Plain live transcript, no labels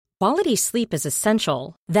Quality sleep is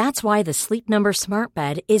essential. That's why the Sleep Number Smart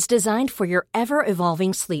Bed is designed for your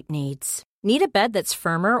ever-evolving sleep needs. Need a bed that's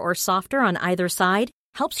firmer or softer on either side?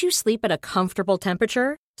 Helps you sleep at a comfortable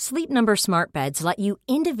temperature? Sleep Number Smart Beds let you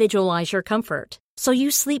individualize your comfort, so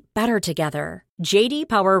you sleep better together. J.D.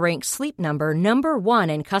 Power ranks Sleep Number number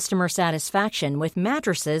one in customer satisfaction with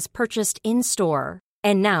mattresses purchased in-store.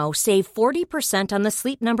 And now, save 40% on the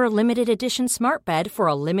Sleep Number Limited Edition Smart Bed for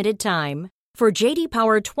a limited time. For J.D.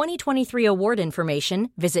 Power 2023 award information,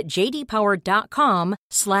 visit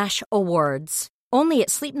jdpower.com/awards. Only at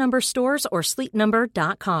Sleep Number stores or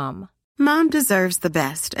sleepnumber.com. Mom deserves the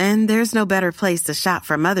best, and there's no better place to shop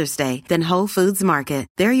for Mother's Day than Whole Foods Market.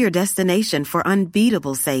 They're your destination for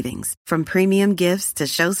unbeatable savings, from premium gifts to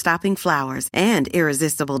show-stopping flowers and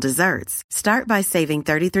irresistible desserts. Start by saving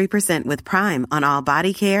 33% with Prime on all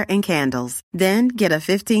body care and candles. Then get a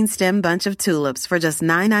 15-stem bunch of tulips for just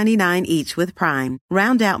 $9.99 each with Prime.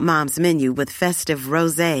 Round out Mom's menu with festive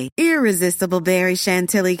rosé, irresistible berry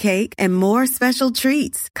chantilly cake, and more special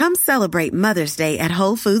treats. Come celebrate Mother's Day at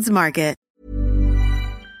Whole Foods Market.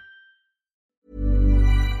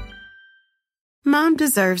 Mom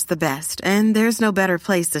deserves the best, and there's no better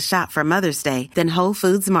place to shop for Mother's Day than Whole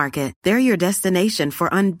Foods Market. They're your destination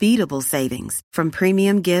for unbeatable savings, from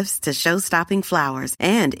premium gifts to show-stopping flowers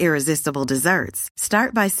and irresistible desserts.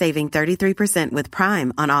 Start by saving 33% with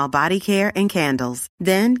Prime on all body care and candles.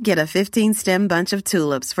 Then get a 15-stem bunch of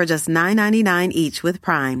tulips for just $9.99 each with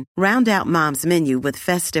Prime. Round out Mom's menu with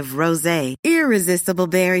festive rosé, irresistible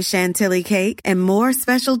berry chantilly cake, and more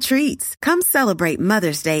special treats. Come celebrate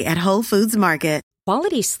Mother's Day at Whole Foods Market.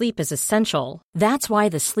 Quality sleep is essential. That's why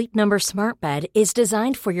the Sleep Number Smart Bed is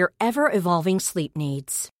designed for your ever-evolving sleep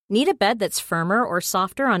needs. Need a bed that's firmer or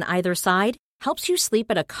softer on either side? Helps you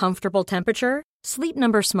sleep at a comfortable temperature? Sleep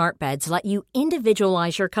Number Smart Beds let you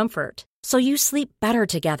individualize your comfort, so you sleep better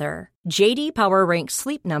together. J.D. Power ranks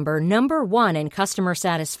Sleep Number number one in customer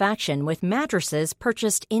satisfaction with mattresses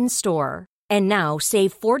purchased in-store. And now,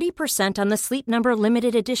 save 40% on the Sleep Number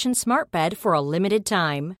Limited Edition Smart Bed for a limited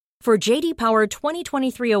time. For J.D. Power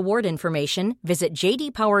 2023 award information, visit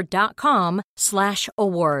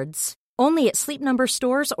jdpower.com/awards. Only at Sleep Number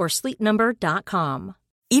stores or sleepnumber.com.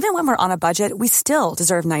 Even when we're on a budget, we still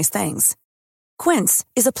deserve nice things. Quince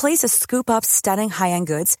is a place to scoop up stunning high-end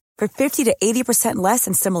goods for 50 to 80% less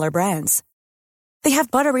than similar brands. They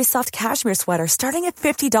have buttery soft cashmere sweaters starting at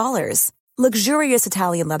 $50, luxurious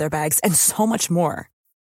Italian leather bags, and so much more.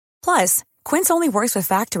 Plus, Quince only works with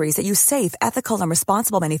factories that use safe, ethical, and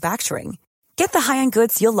responsible manufacturing. Get the high-end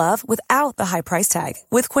goods you'll love without the high price tag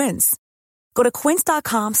with Quince. Go to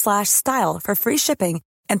quince.com/style for free shipping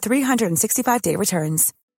and 365-day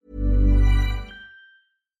returns.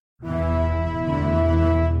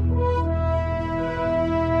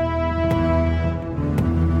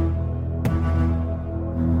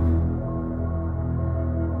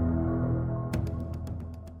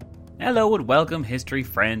 Hello and welcome, history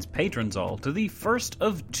friends, patrons all, to the first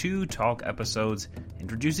of two talk episodes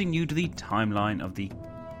introducing you to the timeline of the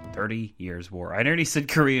 30 Years' War. I nearly said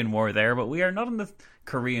Korean War there, but we are not in the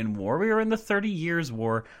Korean War, we are in the 30 Years'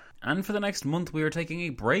 War. And for the next month we are taking a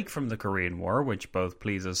break from the Korean War, which both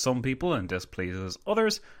pleases some people and displeases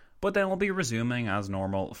others, but then we'll be resuming as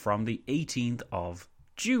normal from the 18th of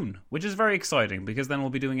June, which is very exciting because then we'll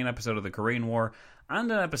be doing an episode of the Korean War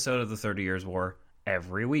and an episode of the 30 Years' War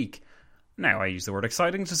every week. Now, I use the word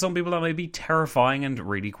exciting. To some people that may be terrifying and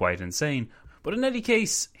really quite insane. But in any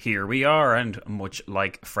case, here we are, and much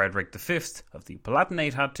like Frederick V of the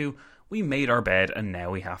Palatinate had to, we made our bed and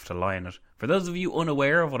now we have to lie in it. For those of you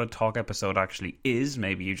unaware of what a talk episode actually is,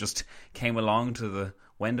 maybe you just came along to the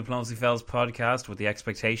When Diplomacy Fails podcast with the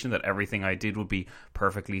expectation that everything I did would be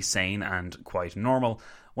perfectly sane and quite normal.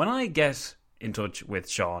 When I get in touch with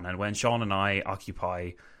Sean, and when Sean and I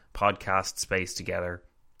occupy podcast space together,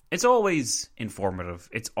 it's always informative.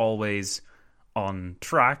 It's always on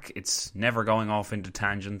track. It's never going off into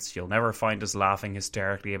tangents. You'll never find us laughing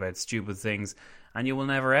hysterically about stupid things, and you will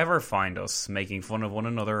never ever find us making fun of one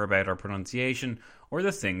another about our pronunciation or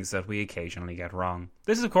the things that we occasionally get wrong.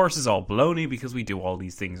 This, of course, is all baloney because we do all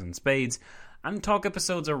these things in spades, and talk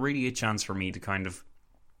episodes are really a chance for me to kind of,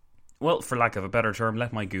 well, for lack of a better term,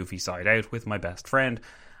 let my goofy side out with my best friend.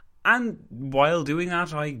 And while doing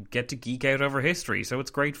that, I get to geek out over history, so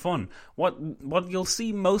it's great fun. What you'll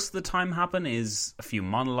see most of the time happen is a few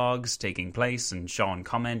monologues taking place and Sean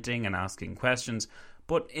commenting and asking questions.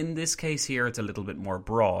 But in this case here, it's a little bit more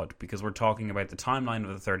broad because we're talking about the timeline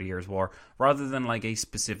of the 30 Years' War rather than like a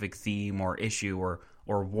specific theme or issue or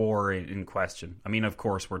or war in question. I mean, of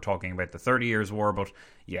course, we're talking about the 30 Years' War, but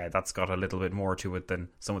yeah, that's got a little bit more to it than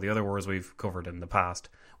some of the other wars we've covered in the past.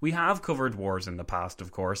 We have covered wars in the past,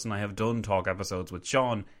 of course, and I have done talk episodes with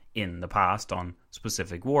Sean in the past on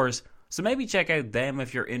specific wars, so maybe check out them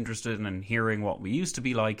if you're interested in hearing what we used to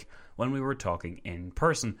be like when we were talking in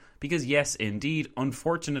person. Because yes, indeed,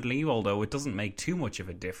 unfortunately, although it doesn't make too much of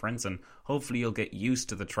a difference, and hopefully you'll get used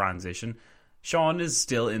to the transition, Sean is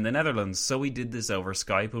still in the Netherlands, so we did this over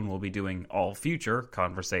Skype, and we'll be doing all future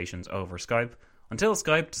conversations over Skype, until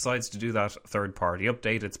Skype decides to do that third-party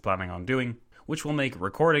update it's planning on doing, which will make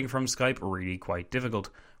recording from Skype really quite difficult.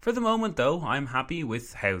 For the moment, though, I'm happy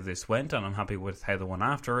with how this went, and I'm happy with how the one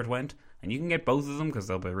after it went, and you can get both of them because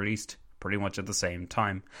they'll be released pretty much at the same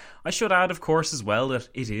time. I should add, of course, as well, that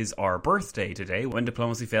it is our birthday today. When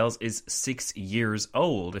Diplomacy Fails is 6 years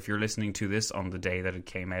old, if you're listening to this on the day that it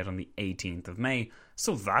came out on the 18th of May,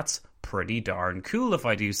 so that's pretty darn cool if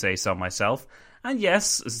I do say so myself. And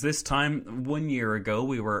yes, as this time, 1 year ago,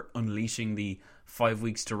 we were unleashing the 5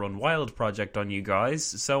 Weeks to Run Wild project on you guys,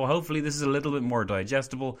 so hopefully this is a little bit more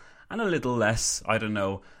digestible and a little less, I don't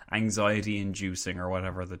know, anxiety-inducing or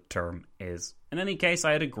whatever the term is. In any case,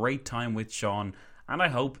 I had a great time with Sean, and I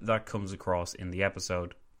hope that comes across in the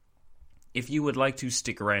episode. If you would like to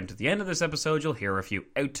stick around to the end of this episode, you'll hear a few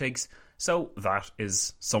outtakes, so that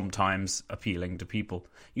is sometimes appealing to people.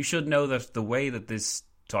 You should know that the way that this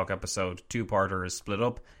talk episode two-parter is split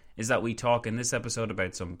up is that we talk in this episode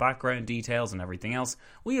about some background details and everything else.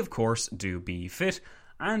 We, of course, do Be Fit,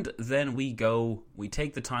 and then we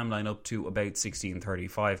take the timeline up to about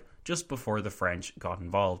 1635, just before the French got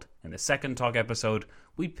involved. In the second talk episode,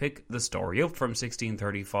 we pick the story up from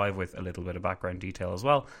 1635 with a little bit of background detail as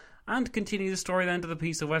well, and continue the story then to the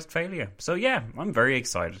Peace of Westphalia. So yeah, I'm very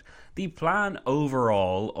excited. The plan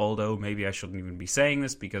overall, although maybe I shouldn't even be saying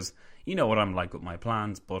this because you know what I'm like with my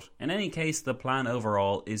plans, but in any case, the plan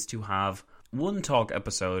overall is to have one talk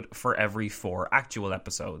episode for every 4 actual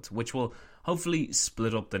episodes, which will hopefully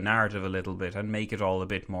split up the narrative a little bit and make it all a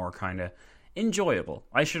bit more kind of enjoyable.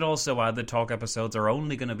 I should also add that talk episodes are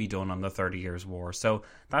only going to be done on the 30 Years' War, so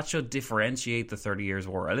that should differentiate the 30 Years'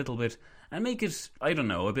 War a little bit and make it, I don't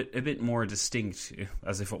know, a bit more distinct,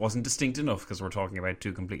 as if it wasn't distinct enough because we're talking about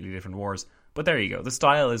 2 completely different wars. But there you go, the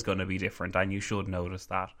style is going to be different and you should notice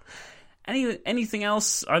that. Anything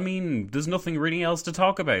else? I mean, there's nothing really else to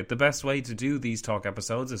talk about. The best way to do these talk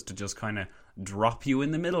episodes is to just kind of drop you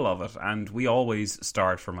in the middle of it, and we always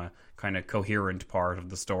start from a kind of coherent part of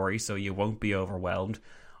the story, so you won't be overwhelmed.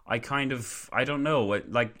 I don't know,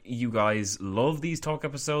 like, you guys love these talk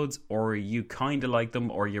episodes, or you kind of like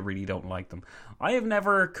them, or you really don't like them. I have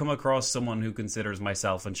never come across someone who considers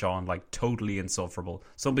myself and Sean, like, totally insufferable.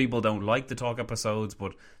 Some people don't like the talk episodes,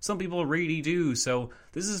 but some people really do, so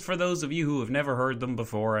this is for those of you who have never heard them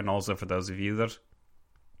before, and also for those of you that,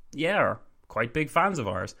 yeah, are quite big fans of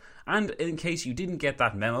ours. And in case you didn't get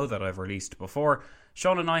that memo that I've released before,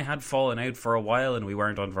 Sean and I had fallen out for a while and we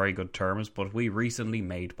weren't on very good terms, but we recently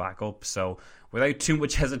made back up, so without too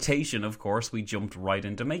much hesitation, of course, we jumped right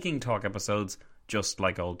into making talk episodes just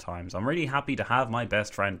like old times. I'm really happy to have my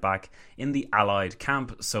best friend back in the Allied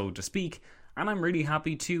camp, so to speak, and I'm really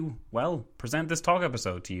happy to, well, present this talk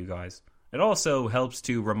episode to you guys. It also helps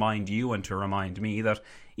to remind you and to remind me that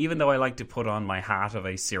even though I like to put on my hat of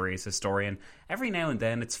a serious historian, every now and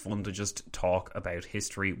then it's fun to just talk about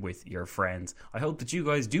history with your friends. I hope that you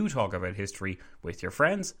guys do talk about history with your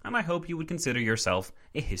friends, and I hope you would consider yourself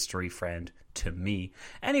a history friend to me.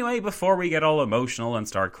 Anyway, before we get all emotional and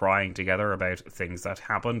start crying together about things that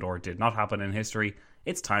happened or did not happen in history,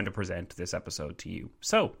 it's time to present this episode to you.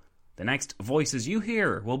 So, the next voices you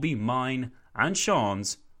hear will be mine and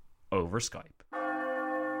Sean's over Skype.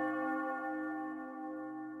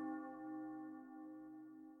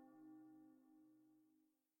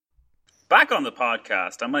 Back on the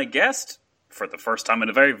podcast, and my guest, for the first time in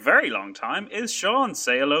a very, very long time, is Sean.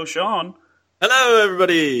 Say hello, Sean. Hello,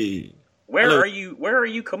 everybody. Where are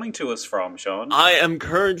you coming to us from, Sean? I am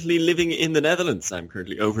currently living in the Netherlands. I'm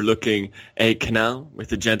currently overlooking a canal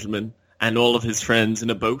with a gentleman and all of his friends in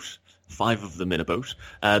a boat. 5 of them in a boat.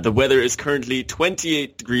 The weather is currently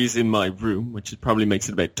 28 degrees in my room, which probably makes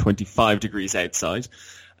it about 25 degrees outside.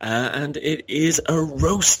 And it is a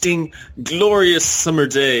roasting, glorious summer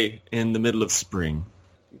day in the middle of spring.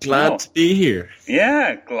 Glad to be here.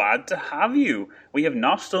 Yeah, glad to have you. We have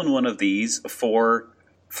not done one of these for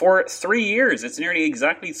 3 years. It's nearly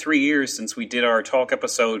exactly 3 years since we did our talk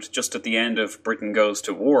episode just at the end of Britain Goes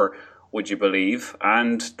to War, would you believe?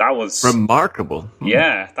 And that was remarkable.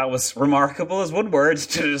 Yeah, that was remarkable is one word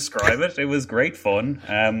to describe it. It was great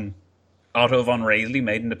fun. Otto von Raisley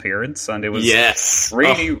made an appearance, and it was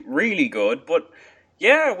really good. But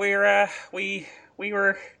yeah, we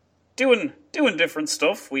were doing different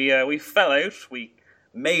stuff. We fell out, we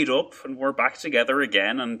made up, and we're back together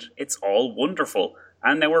again, and it's all wonderful.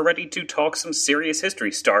 And now we're ready to talk some serious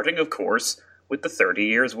history, starting, of course, with the 30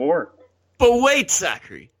 Years' War. But wait,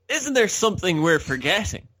 Zachary, isn't there something we're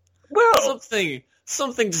forgetting? Well,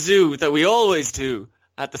 something to do that we always do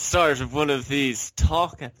at the start of one of these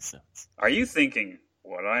talk episodes. Are you thinking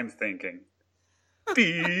what I'm thinking?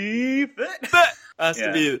 Beep it. That has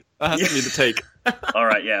to be the take. All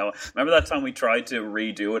right, yeah. Well, remember that time we tried to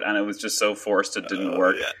redo it and it was just so forced it didn't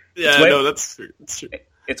work? Yeah, that's true. That's true.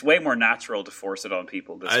 It's way more natural to force it on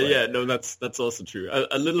people this way. Yeah, no, that's also true.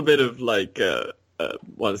 A little bit of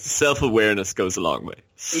self-awareness goes a long way.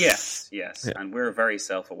 Yes, yeah. And we're very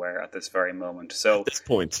self-aware at this very moment. So at this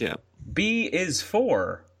point, yeah. B is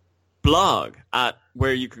for blog, at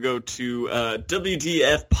where you could go to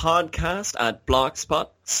WDF Podcast at Blogspot.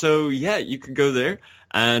 So yeah, you can go there,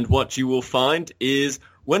 and what you will find is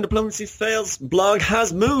When Diplomacy Fails blog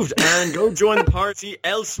has moved, and go join the party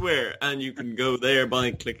elsewhere. And you can go there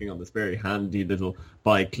by clicking on this very handy little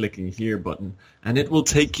by clicking here button, and it will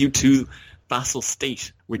take you to Vassal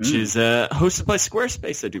State, which is hosted by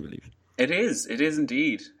Squarespace, I do believe. It is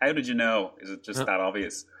indeed. How did you know? Is it just that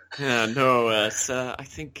obvious? Yeah, no, I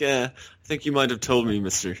think you might have told me,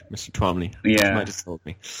 Mr. Twomley. Yeah. You might have told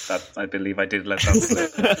me. I believe I did let that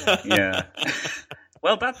slip. Yeah.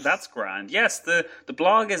 Well, that's grand. Yes, the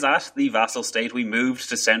blog is at the Vassal State. We moved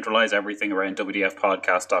to centralize everything around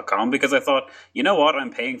WDFpodcast.com because I thought, you know what, I'm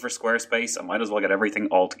paying for Squarespace. I might as well get everything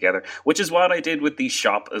all together, which is what I did with the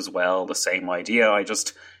shop as well. The same idea. I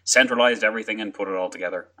just centralized everything and put it all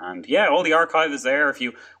together. And yeah, all the archive is there. If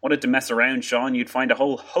you wanted to mess around, Sean, you'd find a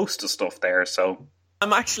whole host of stuff there. So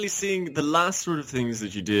I'm actually seeing the last sort of things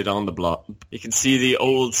that you did on the blog. You can see the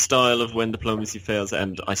old style of When Diplomacy Fails,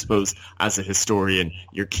 and I suppose as a historian,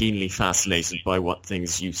 you're keenly fascinated by what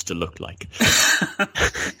things used to look like.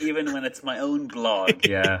 Even when it's my own blog,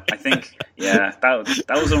 yeah. I think, yeah, that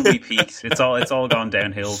was when we peaked. It's all gone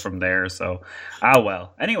downhill from there, so,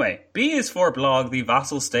 well. Anyway, B is for blog, the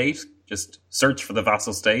Vassal State. Just search for the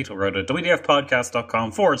Vassal State or go to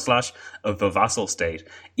wdfpodcast.com/the Vassal State.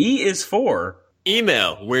 E is for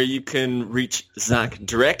email, where you can reach Zach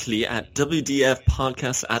directly at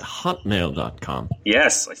wdfpodcast@hotmail.com.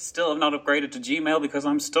 Yes, I still have not upgraded to Gmail because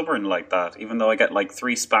I'm stubborn like that, even though I get like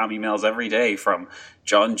 3 spam emails every day from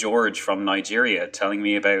John George from Nigeria telling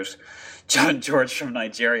me about John George from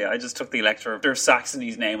Nigeria. I just took the Elector of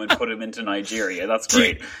Saxony's name and put him into Nigeria. That's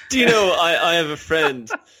great. Do you know, I have a friend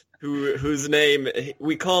whose name,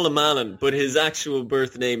 we call him Alan, but his actual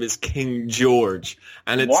birth name is King George.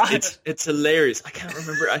 And it's hilarious. I can't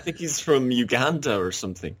remember. I think he's from Uganda or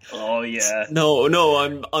something. Oh, yeah. No,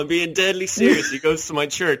 I'm being deadly serious. He goes to my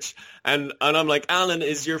church, and I'm like, Alan,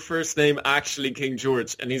 is your first name actually King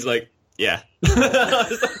George? And he's like, yeah. I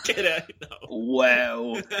was like, get out.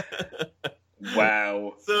 No.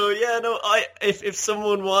 Wow. So yeah, no, if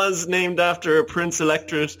someone was named after a Prince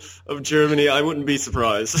Electorate of Germany, I wouldn't be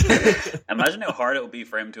surprised. Imagine how hard it would be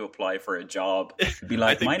for him to apply for a job. Be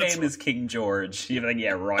like, my name is King George. You'd be like,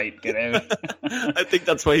 yeah, right, get out. I think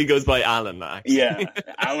that's why he goes by Alan, actually. Yeah,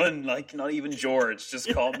 Alan, like not even George.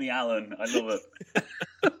 Just call me Alan. I love it.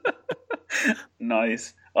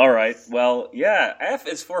 Nice. All right. Well, yeah, F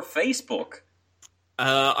is for Facebook.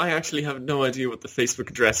 I actually have no idea what the Facebook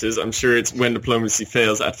address is. I'm sure it's When Diplomacy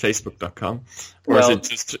Fails at Facebook.com. Or is it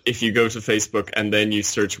just if you go to Facebook and then you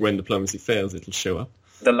search When Diplomacy Fails, it'll show up?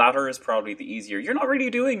 The latter is probably the easier. You're not really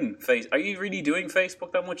doing Are you really doing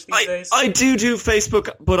Facebook that much these days? I do Facebook,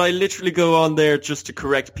 but I literally go on there just to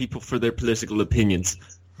correct people for their political opinions.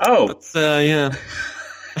 Oh. But, yeah.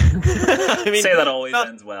 I mean, say that always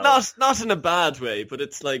ends well. Not in a bad way, but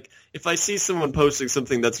it's like if I see someone posting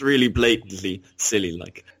something that's really blatantly silly,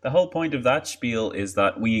 like. The whole point of that spiel is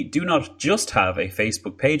that we do not just have a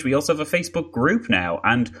Facebook page, we also have a Facebook group now.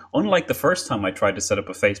 And unlike the first time I tried to set up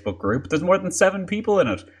a Facebook group, there's more than 7 people in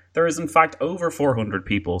it. There is in fact over 400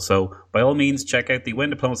 people. So by all means, check out the When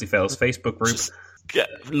Diplomacy Fails Facebook group.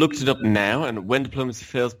 Looked it up now, and When Diplomacy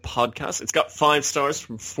Fails podcast. It's got 5 stars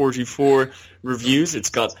from 44 reviews. It's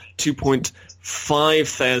got 2.5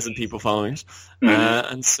 thousand people following it.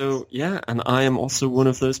 And so, yeah, and I am also one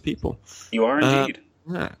of those people. You are indeed.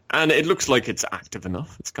 Yeah. And it looks like it's active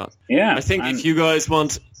enough. It's got. Yeah. I think if you guys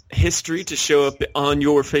want history to show up on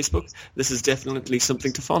your Facebook, this is definitely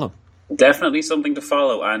something to follow. Definitely something to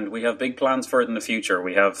follow, and we have big plans for it in the future.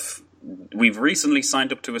 We have we've recently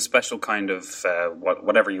signed up to a special kind of,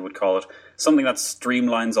 whatever you would call it, something that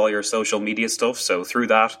streamlines all your social media stuff. So through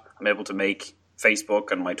that, I'm able to make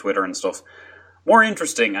Facebook and my Twitter and stuff more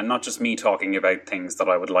interesting, and not just me talking about things that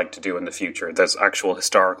I would like to do in the future. There's actual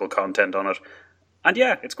historical content on it. And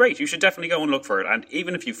yeah, it's great. You should definitely go and look for it. And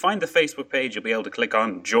even if you find the Facebook page, you'll be able to click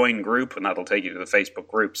on Join Group, and that'll take you to the Facebook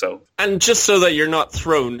group. So, and just so that you're not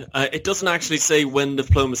thrown, it doesn't actually say When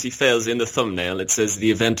Diplomacy Fails in the thumbnail. It says the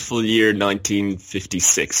eventful year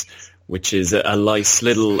 1956, which is a nice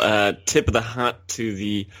little tip of the hat to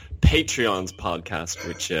the Patreons podcast,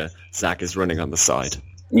 which Zach is running on the side.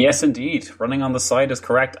 Yes, indeed. Running on the side is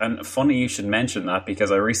correct. And funny you should mention that,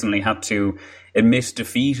 because I recently had to admit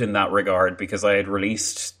defeat in that regard, because I had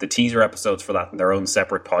released the teaser episodes for that in their own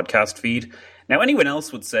separate podcast feed. Now, anyone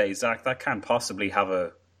else would say, Zach, that can't possibly have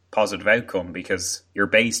a positive outcome because you're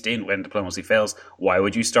based in When Diplomacy Fails. Why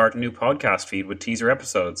would you start a new podcast feed with teaser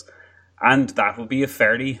episodes? And that would be a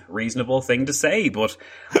fairly reasonable thing to say. But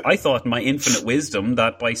I thought in my infinite wisdom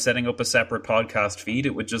that by setting up a separate podcast feed,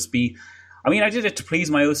 it would just be... I mean, I did it to please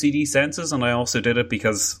my OCD senses, and I also did it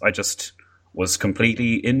because I just was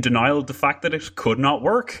completely in denial of the fact that it could not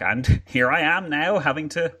work. And here I am now having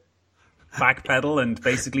to backpedal and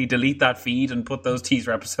basically delete that feed and put those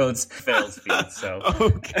teaser episodes fails feed. So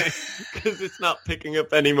okay, because it's not picking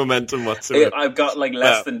up any momentum whatsoever. I've got like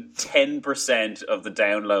less than 10% of the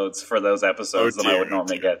downloads for those episodes than I would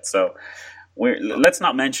normally get. So let's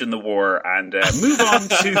not mention the war and move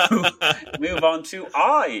on to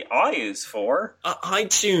I. I is for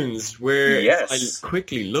iTunes, where yes. I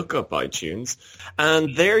quickly look up iTunes,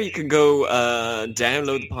 and there you can go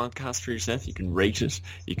download the podcast for yourself. You can rate it,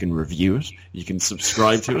 you can review it, you can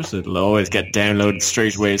subscribe to it. It'll always get downloaded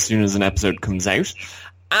straight away as soon as an episode comes out,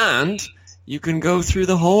 and you can go through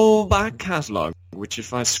the whole back catalogue, which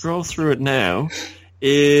if I scroll through it now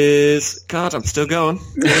is, God, I'm still going,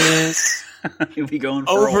 is... You'll be going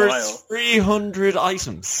for over a while. 300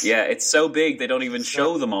 items. Yeah, it's so big they don't even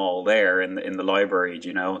show them all there in the library. Do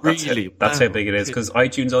you know? That's how big it is, because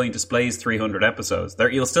iTunes only displays 300 episodes.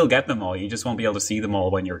 You'll still get them all. You just won't be able to see them all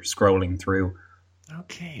when you're scrolling through.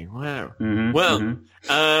 Okay, wow. Mm-hmm,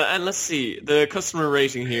 and let's see. The customer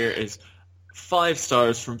rating here is 5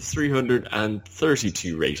 stars from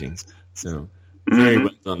 332 ratings. So... very well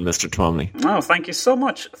done, Mr. Twomley. Oh, thank you so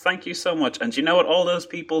much. Thank you so much. And do you know what all those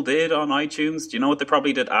people did on iTunes? Do you know what they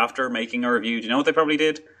probably did after making a review? Do you know what they probably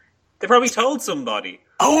did? They probably told somebody.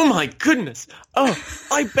 Oh, my goodness. Oh,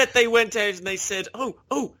 I bet they went out and they said,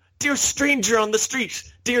 oh, dear stranger on the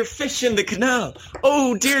street, dear fish in the canal,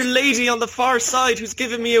 oh, dear lady on the far side who's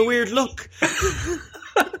giving me a weird look.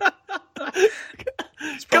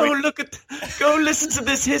 Go listen to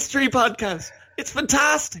this history podcast. It's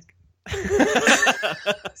fantastic.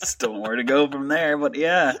 Still more to go from there, but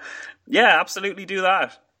yeah, absolutely do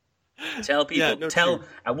that. Tell people.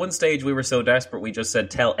 At one stage, we were so desperate, we just said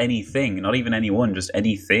tell anything, not even anyone, just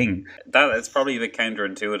anything. That's probably a bit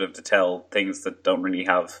counterintuitive to tell things that don't really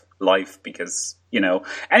have life, because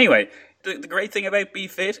Anyway, the great thing about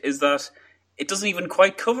BeFit is that it doesn't even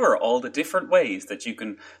quite cover all the different ways that you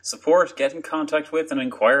can support, get in contact with, and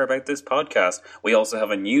inquire about this podcast. We also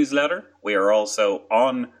have a newsletter. We are also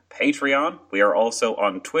on Patreon. We are also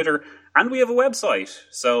on Twitter. And we have a website.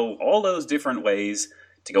 So all those different ways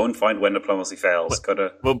to go and find When Diplomacy Fails.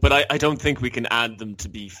 But I don't think we can add them to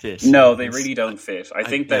BeFit. No, they really don't fit. I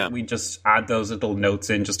think that we just add those little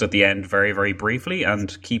notes in just at the end very, very briefly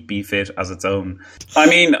and keep BeFit as its own. I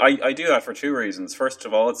mean, I do that for 2 reasons. First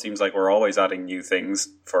of all, it seems like we're always adding new things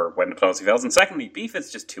for When Diplomacy Fails. And secondly,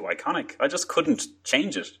 BeFit's just too iconic. I just couldn't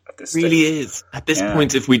change it at this stage. It really is. At this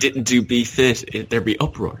point, if we didn't do BeFit, there'd be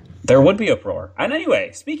uproar. There would be uproar. And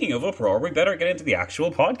anyway, speaking of uproar, we better get into the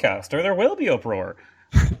actual podcast, or there will be uproar.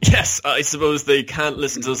 Yes, I suppose they can't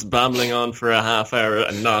listen to us babbling on for a half hour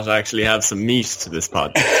and not actually have some meat to this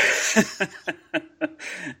podcast.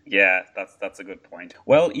 Yeah, that's a good point.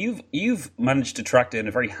 Well, you've managed to track down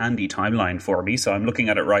a very handy timeline for me, so I'm looking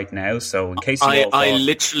at it right now. So in case you all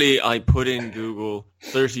thought... I put in Google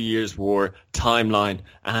 30 Years War timeline,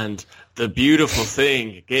 and the beautiful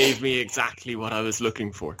thing gave me exactly what I was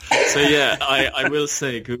looking for. So yeah, I will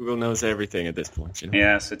say Google knows everything at this point.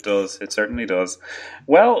 Yes, it does. It certainly does.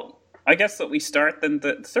 Well, I guess that we start then.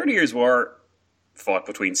 The 30 Years War fought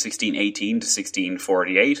between 1618 to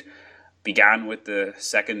 1648. Began with the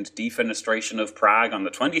second defenestration of Prague on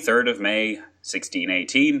the 23rd of May,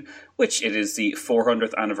 1618, which it is the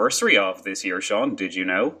 400th anniversary of this year, Sean. Did you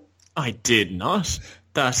know? I did not.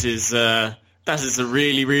 That is a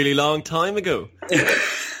really, really long time ago. God,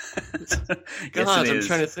 yes, I'm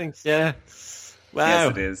trying to think. Yeah. Wow.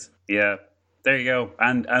 Yes, it is. Yeah. There you go.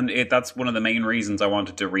 And that's one of the main reasons I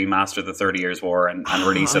wanted to remaster the 30 Years' War and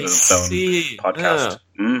release it as its own podcast.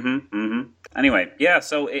 Yeah. Anyway, yeah,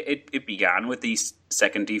 so it began with the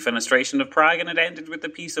Second Defenestration of Prague and it ended with the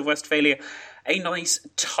Peace of Westphalia. A nice,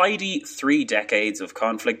 tidy 3 decades of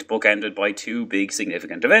conflict bookended by 2 big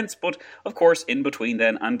significant events, but of course in between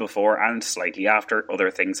then and before and slightly after,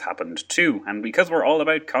 other things happened too. And because we're all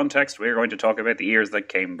about context, we're going to talk about the years that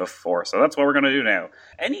came before. So that's what we're going to do now.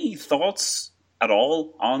 Any thoughts at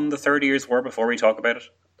all on the 30 Years' War before we talk about it?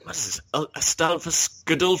 What is this? Astolphus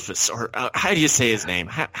Godolphus, or how do you say his name?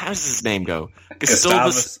 How does his name go?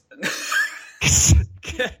 Gustavus.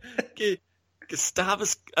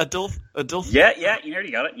 Gustavus Adolphus. Yeah, you nearly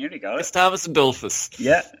got it. Gustavus Adolphus.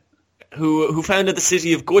 Yeah. Who founded the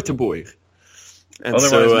city of Göteborg. And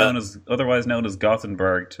otherwise known as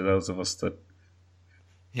Gothenburg to those of us that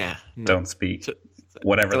don't speak.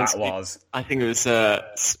 Whatever that was. I think it was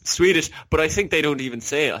Swedish, but I think they don't even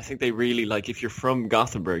say it. I think they really, like, if you're from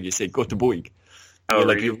Gothenburg, you say Göteborg. Oh,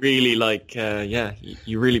 like, really? you really, like,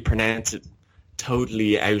 you really pronounce it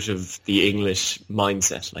totally out of the English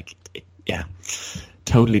mindset. Like,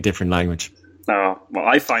 totally different language. Oh, well,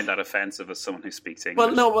 I find that offensive as someone who speaks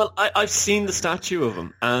English. I've seen the statue of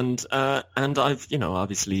him, and I've,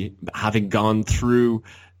 obviously, having gone through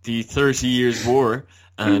the 30 Years' War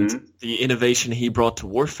and the innovation he brought to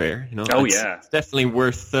warfare, it's definitely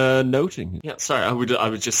worth noting. Yeah, sorry, I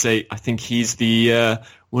would just say I think he's the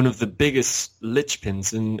one of the biggest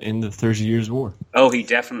linchpins in the 30 Years' War. Oh, he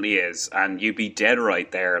definitely is, and you'd be dead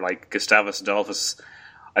right there. Like Gustavus Adolphus,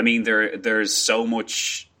 I mean, there's so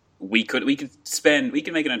much we could make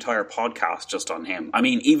an entire podcast just on him. I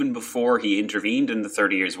mean, even before he intervened in the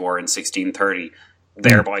 30 Years' War in 1630.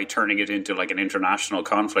 Thereby turning it into like an international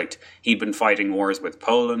conflict. He'd been fighting wars with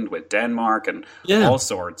Poland, with Denmark, and all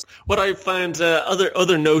sorts. What I found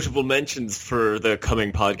other notable mentions for the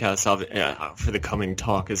coming podcast, for the coming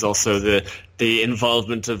talk, is also the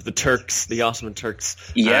involvement of the Turks, the Ottoman Turks,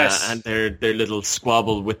 and their little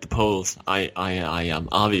squabble with the Poles. I am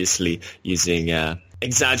obviously using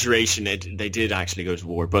exaggeration. They did actually go to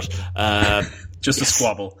war, but. Just a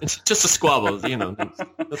squabble. Just a squabble,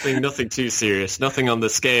 nothing too serious. Nothing on the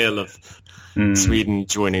scale of Sweden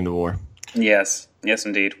joining the war. Yes,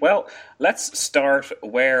 indeed. Well, let's start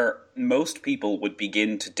where most people would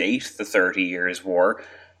begin to date the 30 Years' War.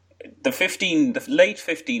 The late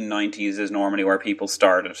 1590s is normally where people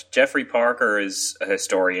started. Geoffrey Parker is a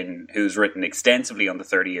historian who's written extensively on the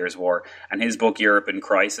 30 Years' War, and his book Europe in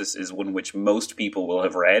Crisis is one which most people will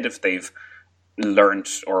have read if they've learned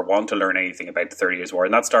or want to learn anything about the 30 Years' War,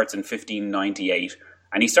 and that starts in 1598.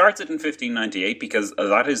 And he starts it in 1598 because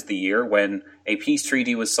that is the year when a peace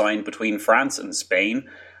treaty was signed between France and Spain,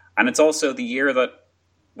 and it's also the year that,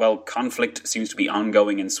 conflict seems to be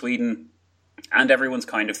ongoing in Sweden, and everyone's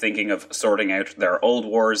kind of thinking of sorting out their old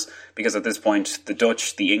wars, because at this point the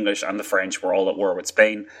Dutch, the English, and the French were all at war with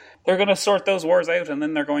Spain. They're going to sort those wars out, and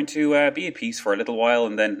then they're going to be at peace for a little while,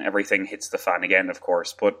 and then everything hits the fan again, of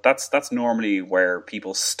course. But that's normally where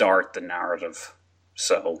people start the narrative.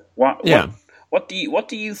 So, what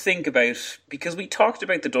do you think about? Because we talked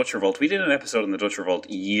about the Dutch Revolt. We did an episode on the Dutch Revolt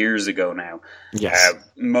years ago now. Yes.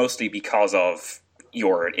 Mostly because of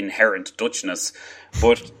your inherent Dutchness,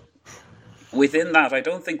 but within that, I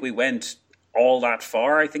don't think we went all that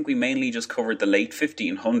far. I think we mainly just covered the late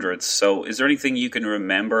 1500s. So is there anything you can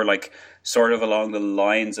remember, like sort of along the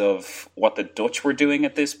lines of what the Dutch were doing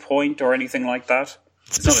at this point or anything like that?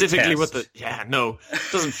 Specifically what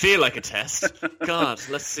doesn't feel like a test. God,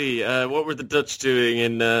 let's see. What were the Dutch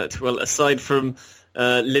doing aside from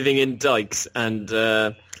living in dikes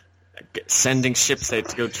and sending ships out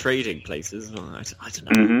to go trading places? Well, I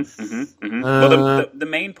don't know. Well, the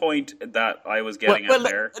main point that I was getting at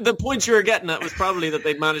there... The point you were getting at was probably that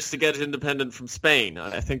they managed to get independent from Spain.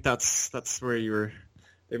 I think that's where you were...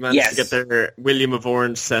 They managed to get their William of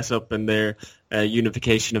Orange set up and their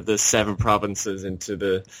unification of the 7 provinces into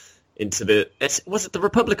the... Was it the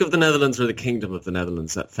Republic of the Netherlands or the Kingdom of the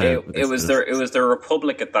Netherlands that fell? It was their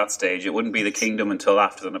Republic at that stage. It wouldn't be the Kingdom until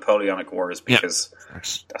after the Napoleonic Wars, because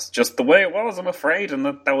that's just the way it was, I'm afraid. And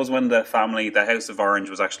that was when the House of Orange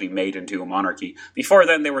was actually made into a monarchy. Before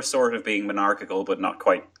then, they were sort of being monarchical, but not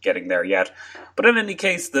quite getting there yet. But in any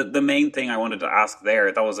case, the main thing I wanted to ask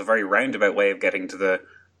there, that was a very roundabout way of getting to the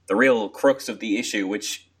real crux of the issue,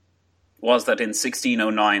 which was that in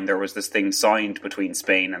 1609 there was this thing signed between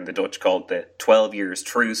Spain and the Dutch called the 12 Years'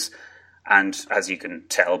 Truce, and as you can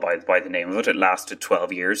tell by the name of it, it lasted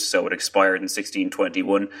 12 years, so it expired in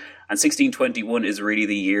 1621, and 1621 is really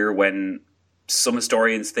the year when some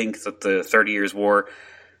historians think that the 30 Years' War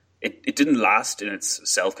it didn't last in its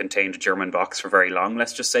self-contained German box for very long,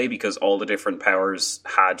 let's just say, because all the different powers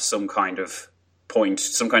had some kind of point,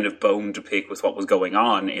 some kind of bone to pick with what was going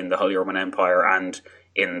on in the Holy Roman Empire and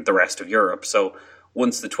in the rest of Europe. So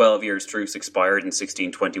once the 12 years truce expired in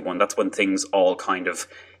 1621, that's when things all kind of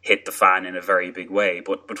hit the fan in a very big way.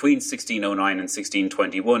 But between 1609 and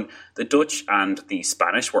 1621, the Dutch and the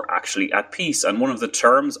Spanish were actually at peace. And one of the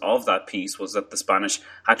terms of that peace was that the Spanish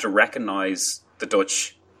had to recognize the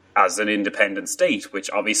Dutch as an independent state, which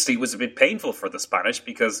obviously was a bit painful for the Spanish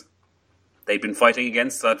because they'd been fighting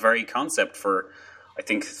against that very concept for, I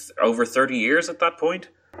think, over 30 years at that point.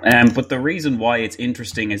 But the reason why it's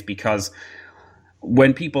interesting is because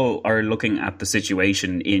when people are looking at the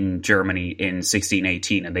situation in Germany in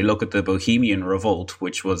 1618 and they look at the Bohemian Revolt,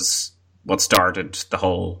 which was what started the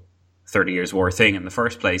whole 30 Years' War thing in the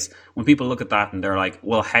first place, when people look at that and they're like,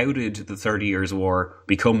 well, how did the 30 Years' War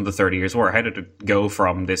become the 30 Years' War? How did it go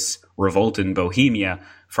from this revolt in Bohemia,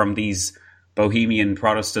 from these Bohemian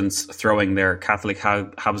Protestants throwing their Catholic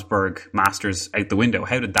Habsburg masters out the window?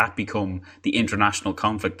 How did that become the international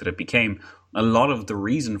conflict that it became? A lot of the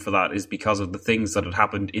reason for that is because of the things that had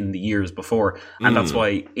happened in the years before. And that's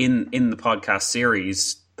why in the podcast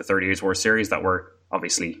series, the 30 Years' War series that we're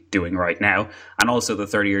obviously doing right now, and also the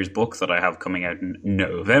 30 Years book that I have coming out in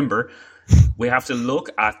November, we have to look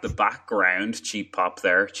at the background, cheap pop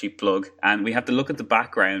there, cheap plug, and we have to look at the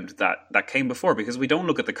background that came before, because we don't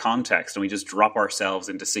look at the context and we just drop ourselves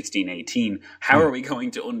into 1618. How are we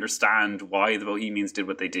going to understand why the Bohemians did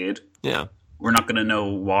what they did? Yeah. We're not going to know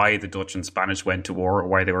why the Dutch and Spanish went to war or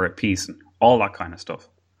why they were at peace and all that kind of stuff.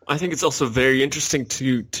 I think it's also very interesting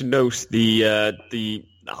to note the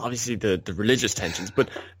obviously the religious tensions, but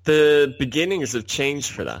the beginnings of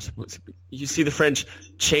change for that. You see the French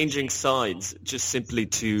changing sides just simply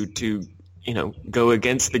to go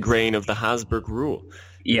against the grain of the Habsburg rule.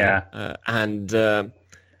 Yeah, and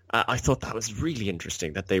I thought that was really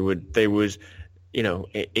interesting that they would.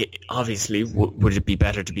 Obviously, would it be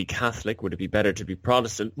better to be Catholic? Would it be better to be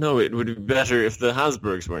Protestant? No, it would be better if the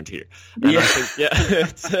Habsburgs weren't here. And I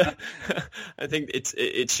think, I think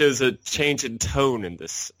it shows a change in tone in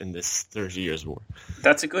this 30 Years' War.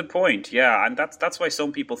 That's a good point. Yeah, and that's why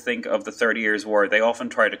some people think of the 30 Years' War. They often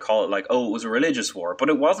try to call it like, oh, it was a religious war, but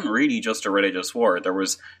it wasn't really just a religious war. There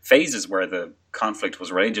was phases where the conflict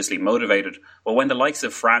was religiously motivated. But when the likes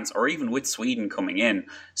of France, or even with Sweden coming in,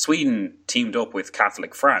 Sweden teamed up with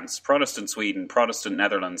Catholic France, Protestant Sweden, Protestant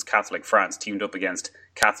Netherlands, Catholic France teamed up against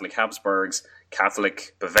Catholic Habsburgs,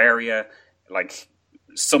 Catholic Bavaria. Like,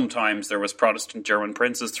 sometimes there was Protestant German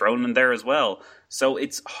princes thrown in there as well. So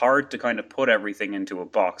it's hard to kind of put everything into a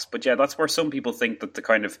box. But yeah, that's where some people think that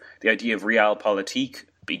the idea of realpolitik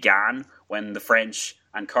began when the French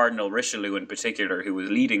and Cardinal Richelieu in particular, who was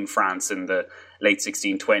leading France in the late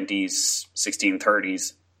 1620s,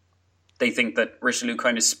 1630s, they think that Richelieu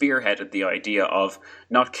kind of spearheaded the idea of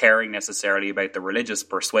not caring necessarily about the religious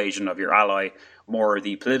persuasion of your ally, more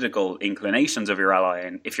the political inclinations of your ally,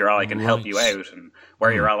 and if your ally can help you out, and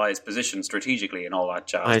where your ally is positioned strategically and all that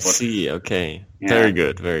jazz. See, okay. Yeah. Very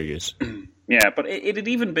good. Yeah, but it had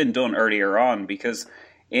even been done earlier on, because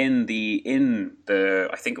in the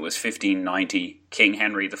I think it was 1590, King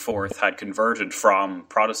Henry IV had converted from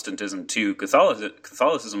Protestantism to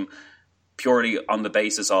Catholicism purely on the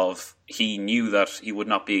basis of he knew that he would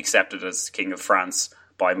not be accepted as King of France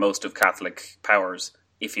by most of Catholic powers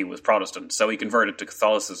if he was Protestant. So he converted to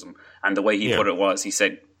Catholicism, and the way he put it was, he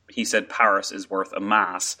said Paris is worth a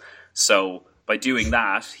mass. So by doing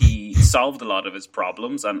that, he solved a lot of his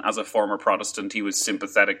problems, and as a former Protestant, he was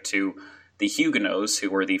sympathetic to the Huguenots, who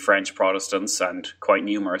were the French Protestants and quite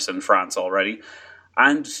numerous in France already.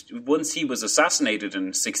 And once he was assassinated in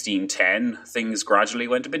 1610, things gradually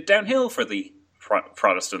went a bit downhill for the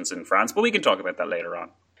Protestants in France, but we can talk about that later on.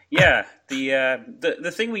 Yeah,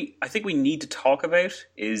 the thing I think we need to talk about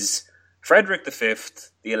is Frederick V,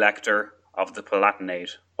 the Elector of the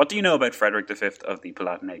Palatinate. What do you know about Frederick V of the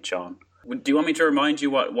Palatinate, Sean? Do you want me to remind you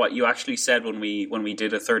what you actually said when we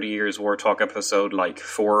did a 30 Years' War talk episode like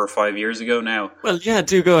 4 or 5 years ago now? Well, yeah,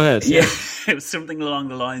 do go ahead. Yeah, it was something along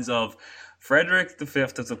the lines of, Frederick V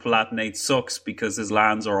of the Palatinate sucks because his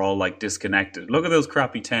lands are all like disconnected. Look at those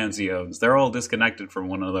crappy towns he owns. They're all disconnected from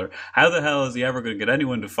one another. How the hell is he ever going to get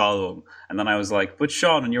anyone to follow him? And then I was like, but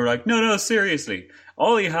Sean, and you were like, no, seriously.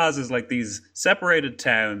 All he has is like these separated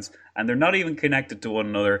towns, and they're not even connected to one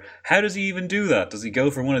another. How does he even do that? Does he go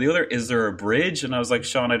from one to the other? Is there a bridge? And I was like,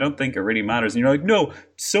 Sean, I don't think it really matters. And you're like, no,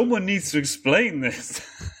 someone needs to explain this.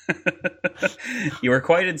 You were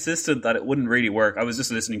quite insistent that it wouldn't really work. I was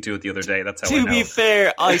just listening to it the other day. That's how I know. To be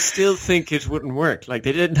fair, I still think it wouldn't work. Like,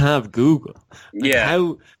 they didn't have Google.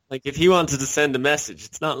 Like, Like, if he wanted to send a message,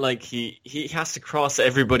 it's not like he has to cross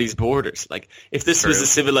everybody's borders. Like, if this was a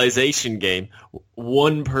civilization game,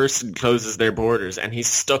 one person closes their borders and he's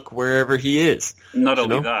stuck wherever he is. Not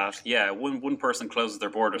only that, yeah, one person closes their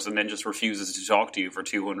borders and then just refuses to talk to you for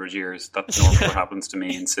 200 years. That's not what happens to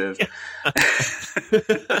me in Civ.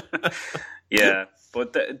 Yeah,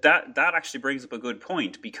 but that actually brings up a good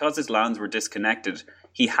point. Because his lands were disconnected,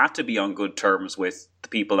 he had to be on good terms with the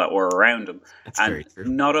people that were around him. That's very true.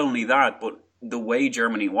 Not only that, but the way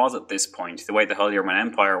Germany was at this point, the way the Holy Roman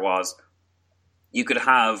Empire was, you could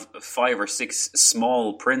have 5 or 6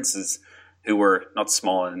 small princes who were not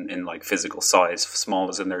small in like physical size, small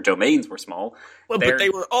as in their domains were small. Well, but they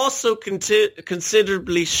were also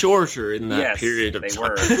considerably shorter in that period of time.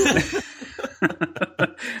 Were.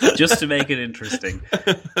 Just to make it interesting.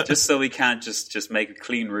 Just so we can't just make a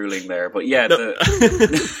clean ruling there. But yeah,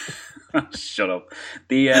 shut up.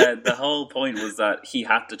 The whole point was that he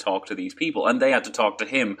had to talk to these people, and they had to talk to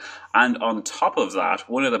him. And on top of that,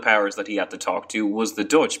 one of the powers that he had to talk to was the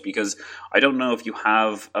Dutch, because I don't know if you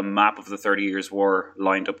have a map of the 30 Years' War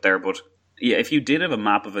lined up there, but yeah, if you did have a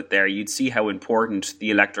map of it there, you'd see how important the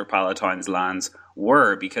Elector Palatine's lands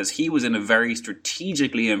were, because he was in a very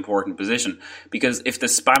strategically important position. Because if the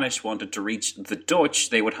Spanish wanted to reach the Dutch,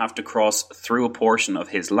 they would have to cross through a portion of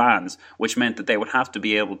his lands, which meant that they would have to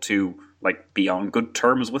be able to be on good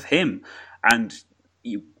terms with him. And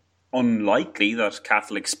unlikely that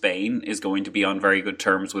Catholic Spain is going to be on very good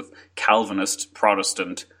terms with Calvinist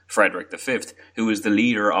Protestant Frederick V, who is the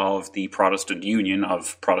leader of the Protestant Union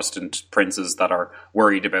of Protestant princes that are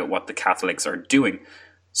worried about what the Catholics are doing.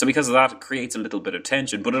 So because of that, it creates a little bit of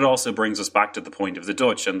tension, but it also brings us back to the point of the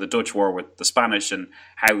Dutch and the Dutch war with the Spanish and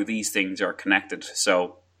how these things are connected.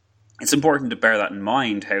 So it's important to bear that in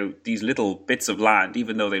mind, how these little bits of land,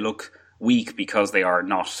 even though they look weak because they are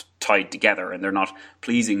not tied together and they're not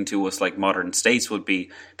pleasing to us like modern states would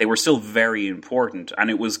be, they were still very important, and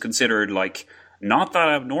it was considered not that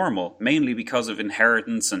abnormal, mainly because of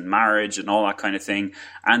inheritance and marriage and all that kind of thing.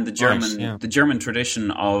 And the German tradition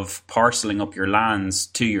of parceling up your lands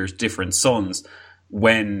to your different sons.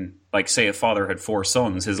 When, say a father had 4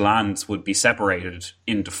 sons, his lands would be separated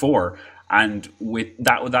into 4. And with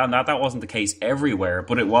that wasn't the case everywhere,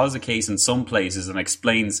 but it was a case in some places, and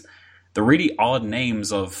explains the really odd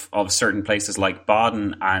names of certain places like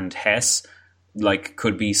Baden and Hesse,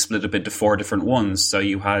 could be split up into 4 different ones. So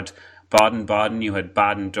you had Baden-Baden, you had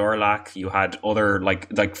Baden-Durlach, you had other,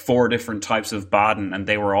 4 different types of Baden, and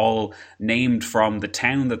they were all named from the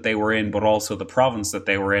town that they were in, but also the province that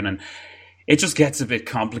they were in, and it just gets a bit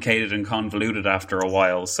complicated and convoluted after a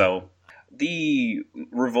while. So the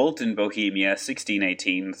revolt in Bohemia,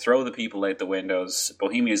 1618, throw the people out the windows,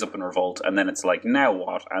 Bohemia's up in revolt, and then it's now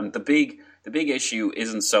what? And the big issue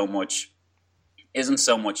isn't so much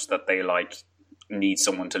that they, need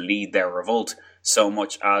someone to lead their revolt, so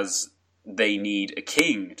much as they need a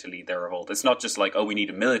king to lead their revolt. It's not just we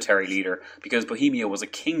need a military leader, because Bohemia was a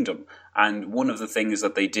kingdom. And one of the things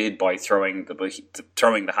that they did by throwing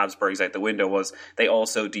the Habsburgs out the window was they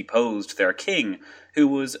also deposed their king, who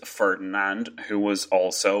was Ferdinand, who was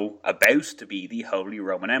also about to be the Holy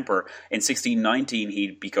Roman Emperor. In 1619,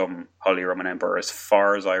 he'd become Holy Roman Emperor, as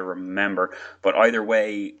far as I remember. But either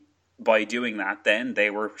way, by doing that, then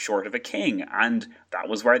they were short of a king, and that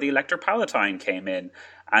was where the Elector Palatine came in.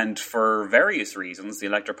 And for various reasons, the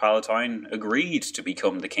Elector Palatine agreed to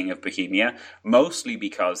become the King of Bohemia, mostly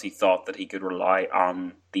because he thought that he could rely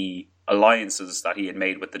on the alliances that he had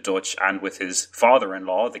made with the Dutch and with his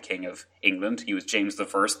father-in-law, the King of England. He was James I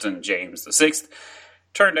and James VI.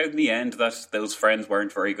 Turned out in the end that those friends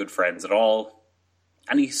weren't very good friends at all,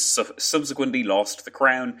 and he subsequently lost the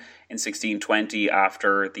crown in 1620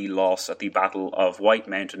 after the loss at the Battle of White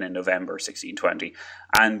Mountain in November 1620.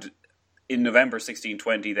 And in November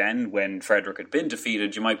 1620 then, when Frederick had been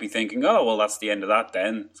defeated, you might be thinking, oh, well, that's the end of that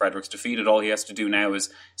then. Frederick's defeated. All he has to do now is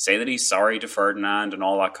say that he's sorry to Ferdinand and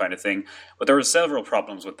all that kind of thing. But there were several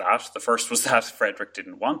problems with that. The first was that Frederick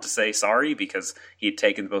didn't want to say sorry because he had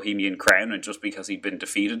taken the Bohemian crown, and just because he'd been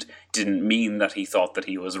defeated didn't mean that he thought that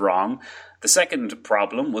he was wrong. The second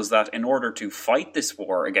problem was that in order to fight this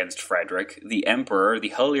war against Frederick, the Emperor, the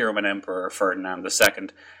Holy Roman Emperor Ferdinand II,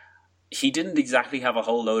 he didn't exactly have a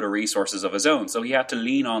whole load of resources of his own, so he had to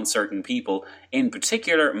lean on certain people, in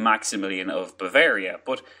particular Maximilian of Bavaria.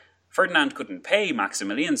 But Ferdinand couldn't pay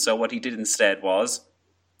Maximilian, so what he did instead was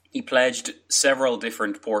he pledged several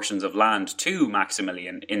different portions of land to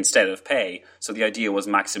Maximilian instead of pay. So the idea was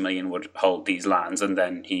Maximilian would hold these lands, and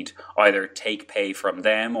then he'd either take pay from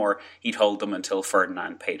them or he'd hold them until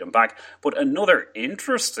Ferdinand paid him back. But another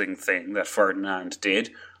interesting thing that Ferdinand did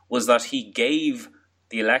was that he gave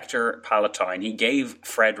the Elector Palatine, he gave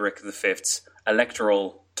Frederick V's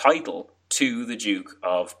electoral title to the Duke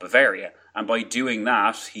of Bavaria. And by doing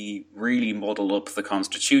that, he really muddled up the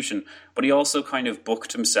constitution. But he also kind of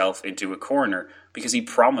booked himself into a corner because he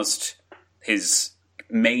promised his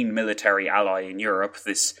main military ally in Europe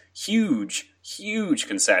this huge, huge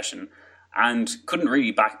concession and couldn't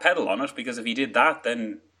really backpedal on it, because if he did that,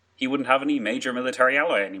 then he wouldn't have any major military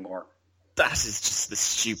ally anymore. That is just the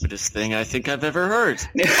stupidest thing I think I've ever heard.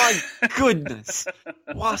 My goodness.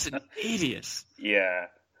 What an idiot. Yeah.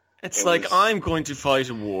 It's like, I'm going to fight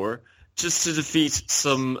a war just to defeat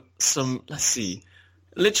some let's see,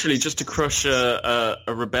 literally just to crush a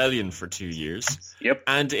rebellion for 2 years. Yep.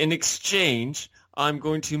 And in exchange, I'm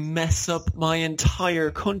going to mess up my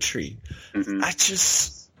entire country. Mm-hmm. I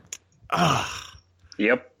just...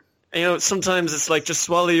 Yep. You know, sometimes it's like, just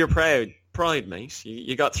swallow your pride, mate.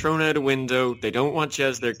 You got thrown out a window. They don't want you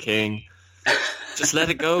as their king. Just let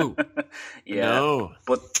it go. Yeah. No.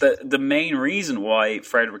 But the main reason why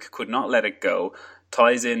Frederick could not let it go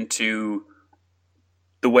ties into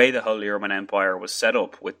the way the Holy Roman Empire was set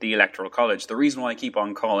up with the Electoral College. The reason why I keep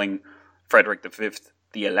on calling Frederick V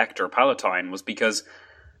the Elector Palatine was because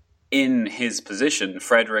in his position,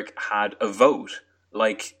 Frederick had a vote.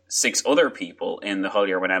 Like 6 other people in the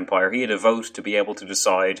Holy Roman Empire, he had a vote to be able to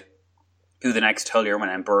decide who the next Holy Roman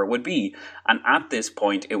Emperor would be. And at this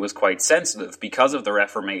point, it was quite sensitive because of the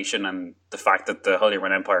Reformation and the fact that the Holy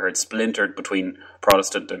Roman Empire had splintered between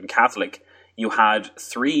Protestant and Catholic. You had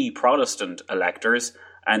 3 Protestant electors,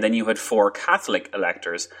 and then you had 4 Catholic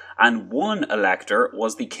electors. And one elector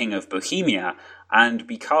was the King of Bohemia. And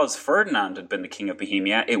because Ferdinand had been the King of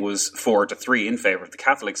Bohemia, it was 4-3 in favour of the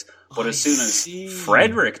Catholics. But as soon as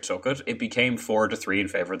Frederick took it, it became 4-3 in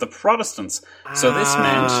favour of the Protestants. So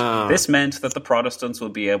this meant that the Protestants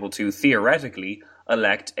would be able to theoretically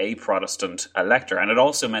elect a Protestant elector. And it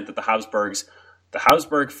also meant that the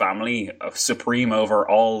Habsburg family, supreme over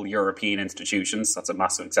all European institutions, that's a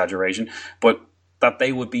massive exaggeration, but that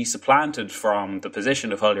they would be supplanted from the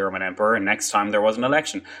position of Holy Roman Emperor next time there was an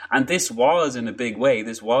election. And this was, in a big way,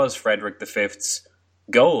 this was Frederick V's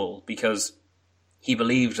goal, because he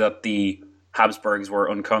believed that the Habsburgs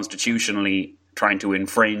were unconstitutionally trying to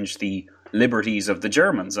infringe the liberties of the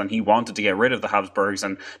Germans, and he wanted to get rid of the Habsburgs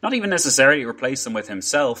and not even necessarily replace them with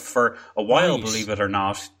himself. For a while, believe it or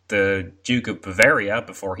not, the Duke of Bavaria,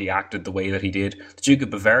 before he acted the way that he did, the Duke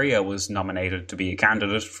of Bavaria was nominated to be a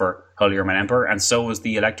candidate for Holy Roman Emperor, and so was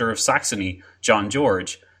the Elector of Saxony, John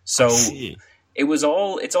George. So it's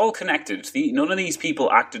all connected. None of these people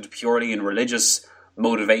acted purely in religious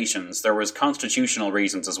motivations. There was constitutional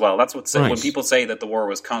reasons as well. That's what when people say that the war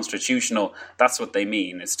was constitutional, that's what they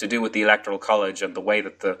mean. It's to do with the Electoral College and the way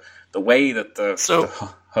that the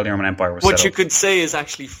Holy Roman Empire was set up. What you could say is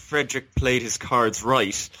actually Frederick played his cards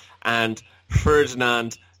right, and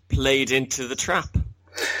Ferdinand played into the trap.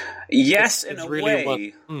 Yes, in a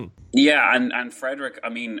way. Yeah, and Frederick, I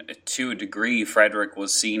mean, to a degree, Frederick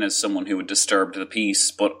was seen as someone who would disturb the peace,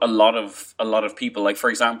 but a lot of people, like, for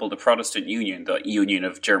example, the Protestant Union, the Union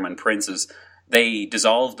of German Princes, they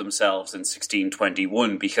dissolved themselves in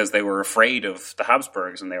 1621 because they were afraid of the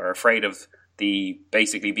Habsburgs, and they were afraid of the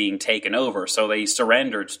basically being taken over. So they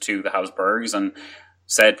surrendered to the Habsburgs and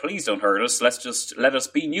said, please don't hurt us, let us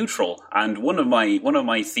be neutral. And one of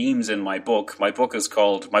my themes in my book on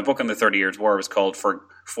the 30 Years' War is called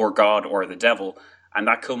For God or the Devil, and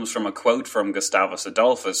that comes from a quote from Gustavus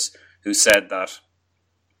Adolphus, who said that,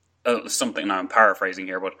 something, now I'm paraphrasing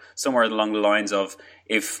here, but somewhere along the lines of,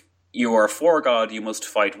 if you are for God, you must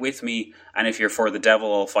fight with me, and if you're for the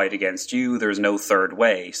devil, I'll fight against you. There's no third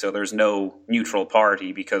way, so there's no neutral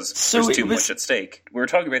party because there's too much at stake. We're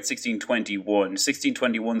talking about 1621.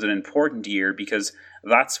 1621 is an important year because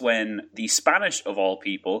that's when the Spanish, of all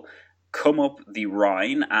people, come up the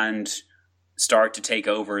Rhine and start to take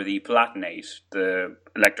over the Palatinate, the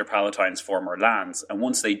Elector Palatine's former lands. And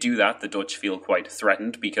once they do that, the Dutch feel quite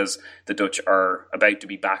threatened because the Dutch are about to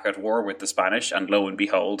be back at war with the Spanish. And lo and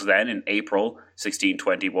behold, then in April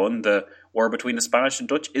 1621, the war between the Spanish and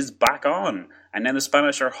Dutch is back on. And then the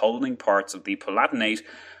Spanish are holding parts of the Palatinate.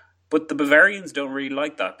 But the Bavarians don't really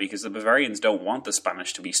like that because the Bavarians don't want the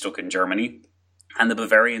Spanish to be stuck in Germany. And the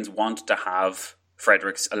Bavarians want to have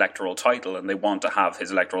Frederick's electoral title, and they want to have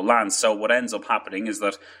his electoral lands. So what ends up happening is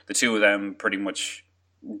that the two of them pretty much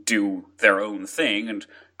do their own thing and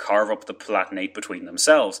carve up the Palatinate between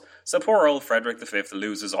themselves. So poor old Frederick V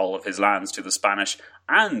loses all of his lands to the Spanish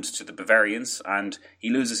and to the Bavarians, and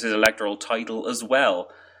he loses his electoral title as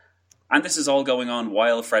well. And this is all going on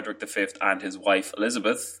while Frederick V and his wife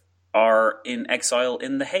Elizabeth are in exile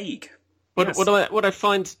in The Hague. But yes. What I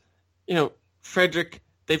find, Frederick,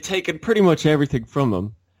 they've taken pretty much everything from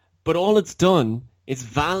him, but all it's done is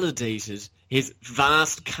validated his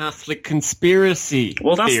vast Catholic conspiracy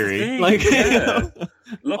Well, that's theory. the thing. Like, Yeah.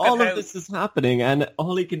 Look all at of this is happening, and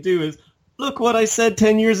all he can do is, look what I said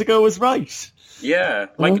 10 years ago was right. Yeah,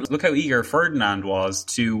 look how eager Ferdinand was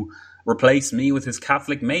to replace me with his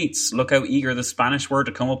Catholic mates. Look how eager the Spanish were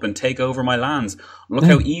to come up and take over my lands. Look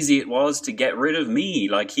how easy it was to get rid of me.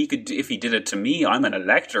 Like, he could, if he did it to me, I'm an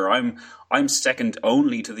elector. I'm second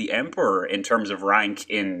only to the emperor in terms of rank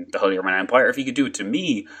in the Holy Roman Empire. If he could do it to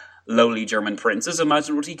me, lowly German princes,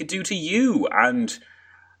 imagine what he could do to you. And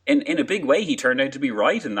in a big way, he turned out to be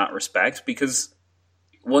right in that respect, because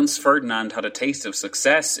once Ferdinand had a taste of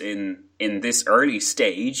success in this early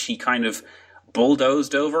stage, he kind of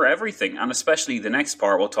bulldozed over everything. And especially the next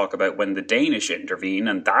part we'll talk about, when the Danish intervene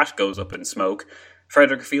and that goes up in smoke,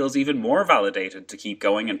 Frederick feels even more validated to keep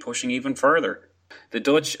going and pushing even further. The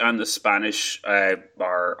Dutch and the Spanish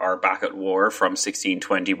are back at war from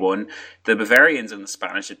 1621. The Bavarians and the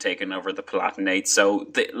Spanish had taken over the Palatinate,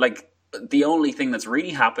 so the only thing that's really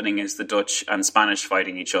happening is the Dutch and Spanish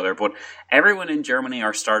fighting each other. But everyone in Germany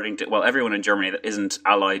are starting to, well, everyone in Germany that isn't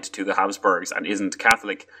allied to the Habsburgs and isn't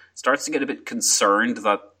Catholic starts to get a bit concerned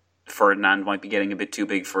that Ferdinand might be getting a bit too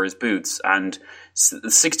big for his boots. And the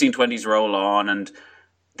 1620s roll on, and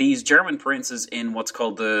these German princes in what's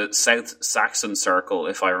called the South Saxon Circle,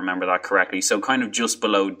 if I remember that correctly, so kind of just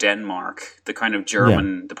below Denmark, the kind of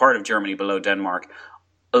German, the part of Germany below Denmark,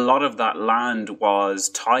 a lot of that land was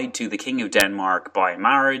tied to the King of Denmark by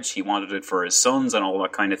marriage. He wanted it for his sons and all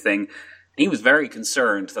that kind of thing. He was very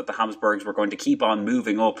concerned that the Habsburgs were going to keep on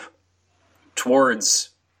moving up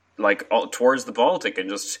towards the Baltic and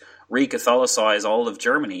just re-Catholicize all of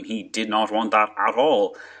Germany. He did not want that at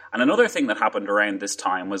all. And another thing that happened around this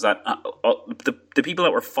time was that the people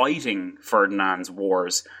that were fighting Ferdinand's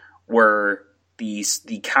wars were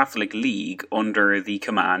the Catholic League under the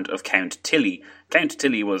command of Count Tilly. Count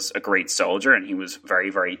Tilly was a great soldier, and he was very,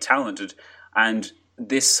 very talented. And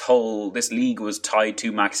this league was tied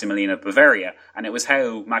to Maximilian of Bavaria, and it was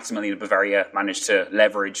how Maximilian of Bavaria managed to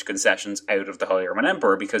leverage concessions out of the Holy Roman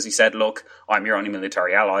Emperor, because he said, look, I'm your only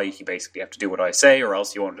military ally, you basically have to do what I say, or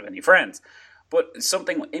else you won't have any friends. But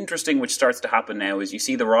something interesting which starts to happen now is you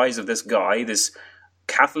see the rise of this guy, this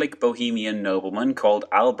Catholic Bohemian nobleman called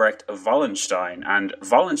Albrecht of Wallenstein. And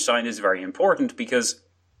Wallenstein is very important because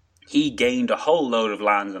he gained a whole load of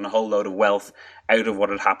land and a whole load of wealth out of what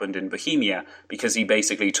had happened in Bohemia, because he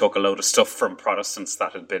basically took a load of stuff from Protestants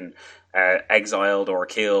that had been exiled or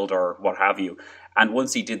killed or what have you. And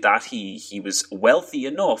once he did that, he was wealthy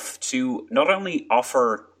enough to not only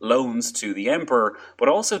offer loans to the emperor, but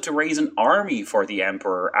also to raise an army for the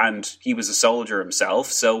emperor. And he was a soldier himself,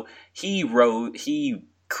 so he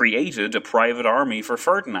created a private army for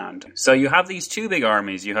Ferdinand. So you have these two big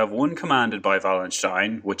armies. You have one commanded by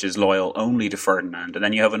Wallenstein, which is loyal only to Ferdinand, and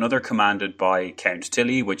then you have another commanded by Count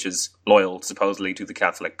Tilly, which is loyal supposedly to the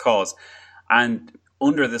Catholic cause. And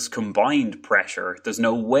under this combined pressure, there's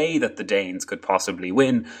no way that the Danes could possibly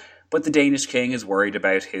win, but the Danish king is worried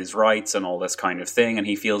about his rights and all this kind of thing, and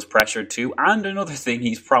he feels pressured too. And another thing,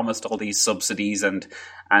 he's promised all these subsidies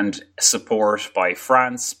and support by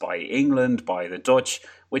France, by England, by the Dutch,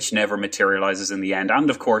 which never materializes in the end. And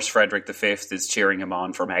of course, Frederick V is cheering him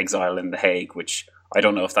on from exile in The Hague, which I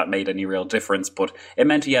don't know if that made any real difference, but it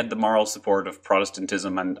meant he had the moral support of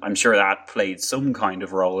Protestantism, and I'm sure that played some kind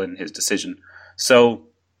of role in his decision. So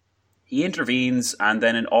he intervenes, and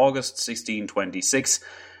then in August 1626,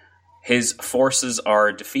 his forces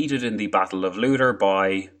are defeated in the Battle of Lutter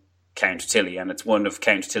by Count Tilly, and it's one of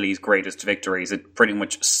Count Tilly's greatest victories. It pretty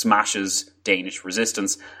much smashes Danish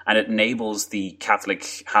resistance, and it enables the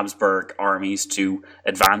Catholic Habsburg armies to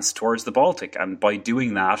advance towards the Baltic. And by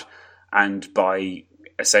doing that, and by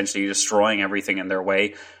essentially destroying everything in their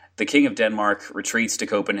way, the King of Denmark retreats to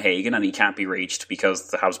Copenhagen, and he can't be reached because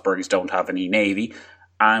the Habsburgs don't have any navy.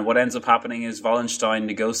 And what ends up happening is Wallenstein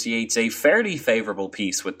negotiates a fairly favourable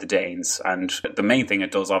peace with the Danes. And the main thing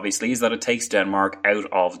it does, obviously, is that it takes Denmark out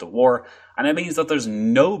of the war. And it means that there's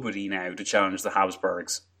nobody now to challenge the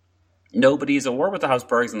Habsburgs. Nobody is at war with the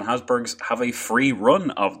Habsburgs, and the Habsburgs have a free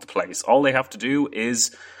run of the place. All they have to do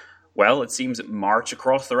is, well, it seems, march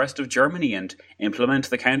across the rest of Germany and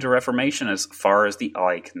implement the Counter-Reformation as far as the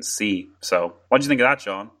eye can see. So, what do you think of that,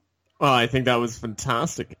 John? Well, I think that was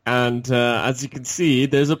fantastic. And as you can see,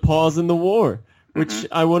 there's a pause in the war, which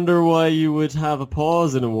I wonder why you would have a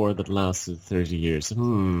pause in a war that lasted 30 years.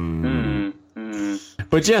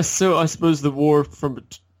 But yes, so I suppose the war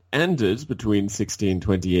ended between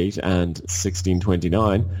 1628 and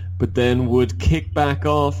 1629, but then would kick back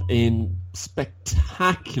off in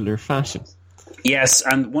spectacular fashion. Yes,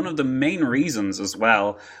 and one of the main reasons as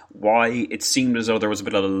well why it seemed as though there was a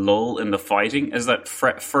bit of a lull in the fighting is that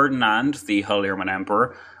Ferdinand, the Holy Roman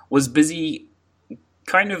Emperor, was busy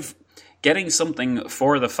kind of getting something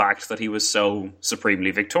for the fact that he was so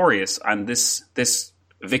supremely victorious. And this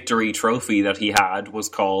victory trophy that he had was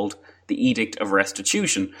called the Edict of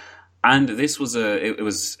Restitution. And this was it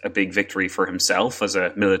was a big victory for himself as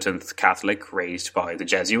a militant Catholic raised by the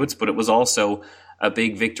Jesuits, but it was also a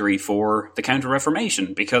big victory for the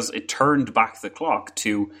Counter-Reformation because it turned back the clock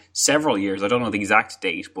to several years. I don't know the exact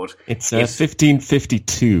date, but it's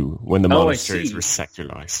 1552 when the monasteries were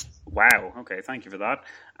secularized. Wow. Okay, thank you for that.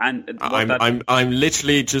 And I'm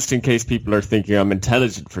literally, just in case people are thinking I'm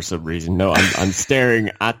intelligent for some reason. No, I'm staring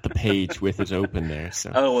at the page with it open there.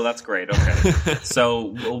 So. Oh well, that's great. Okay,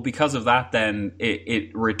 so because of that, then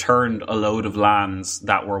it returned a load of lands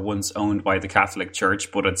that were once owned by the Catholic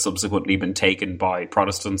Church, but had subsequently been taken by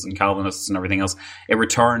Protestants and Calvinists and everything else. It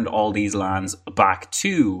returned all these lands back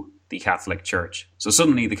to the Catholic Church. So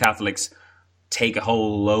suddenly the Catholics take a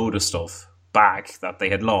whole load of stuff back that they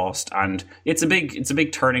had lost, and it's a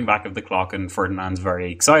big turning back of the clock, and Ferdinand's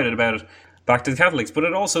very excited about it, back to the Catholics. But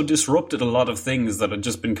it also disrupted a lot of things that had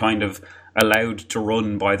just been kind of allowed to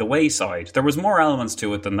run by the wayside. There was more elements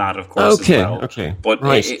to it than that, of course, as well. But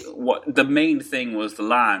right. The main thing was the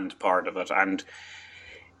land part of it, and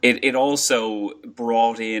it also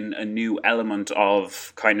brought in a new element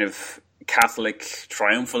of kind of Catholic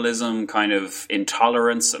triumphalism, kind of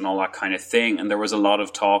intolerance and all that kind of thing. And there was a lot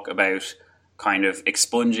of talk about kind of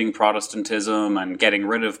expunging Protestantism and getting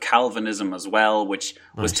rid of Calvinism as well, which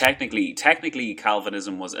was technically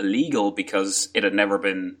Calvinism was illegal because it had never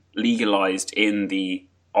been legalized in the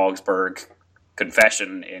Augsburg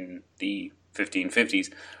Confession in the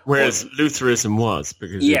 1550s. Whereas Lutheranism was,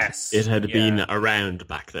 because it had been around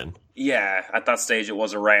back then. Yeah, at that stage it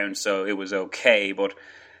was around, so it was okay, but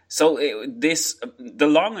so the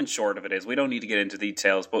long and short of it is, we don't need to get into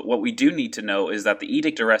details, but what we do need to know is that the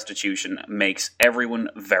Edict of Restitution makes everyone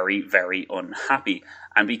very, very unhappy.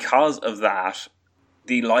 And because of that,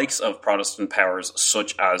 the likes of Protestant powers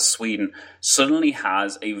such as Sweden suddenly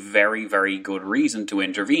has a very, very good reason to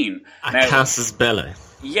intervene. A casus belli.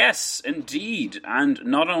 Yes, indeed. And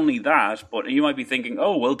not only that, but you might be thinking,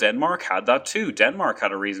 oh, well, Denmark had that too. Denmark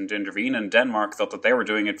had a reason to intervene, and Denmark thought that they were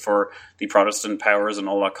doing it for the Protestant powers and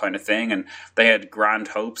all that kind of thing, and they had grand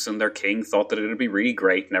hopes, and their king thought that it would be really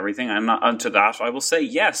great and everything. And to that, I will say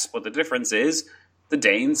yes, but the difference is the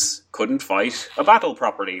Danes couldn't fight a battle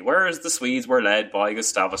properly, whereas the Swedes were led by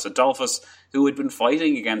Gustavus Adolphus, who had been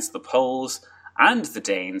fighting against the Poles and the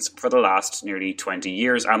Danes for the last nearly 20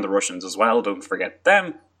 years, and the Russians as well, don't forget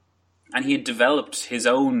them. And he had developed his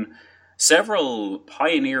own several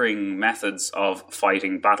pioneering methods of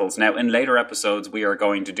fighting battles. Now, in later episodes, we are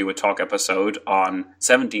going to do a talk episode on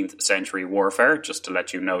 17th century warfare, just to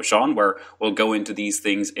let you know, Sean, where we'll go into these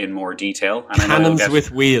things in more detail. And cannons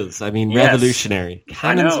with wheels. I mean, yes, revolutionary.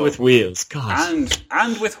 Cannons with wheels. God.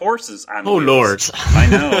 And with horses. And wheels. Lord. I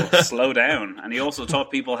know. Slow down. And he also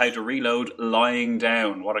taught people how to reload lying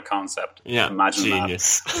down. What a concept. Yeah. Imagine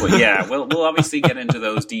genius. That. But yeah, we'll obviously get into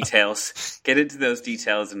those details.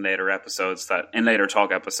 In later episodes. In later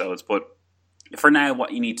talk episodes, but for now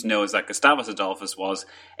what you need to know is that Gustavus Adolphus was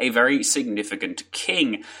a very significant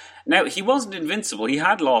king. Now, he wasn't invincible. He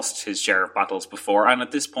had lost his share of battles before, and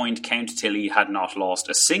at this point Count Tilly had not lost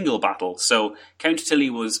a single battle, so Count Tilly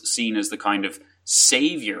was seen as the kind of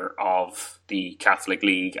saviour of the Catholic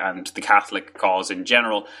League and the Catholic cause in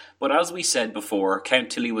general. But as we said before, Count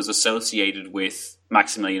Tilly was associated with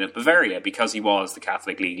Maximilian of Bavaria because he was the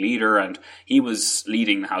Catholic League leader and he was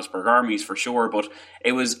leading the Habsburg armies for sure, but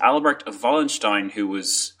it was Albrecht of Wallenstein who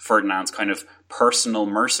was Ferdinand's kind of personal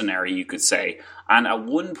mercenary, you could say. And at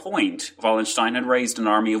one point, Wallenstein had raised an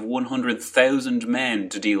army of 100,000 men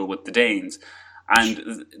to deal with the Danes.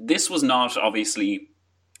 And this was not obviously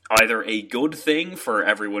either a good thing for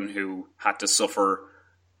everyone who had to suffer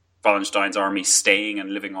Wallenstein's army staying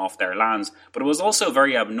and living off their lands, but it was also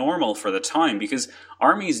very abnormal for the time because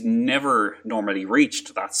armies never normally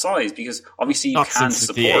reached that size because obviously you can't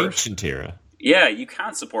support the ancient era. Yeah, you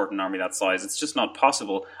can't support an army that size. It's just not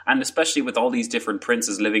possible, and especially with all these different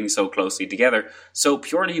princes living so closely together. So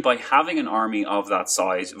purely by having an army of that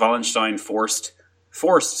size, Wallenstein forced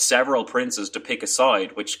several princes to pick a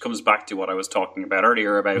side, which comes back to what I was talking about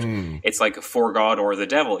earlier about it's like for God or the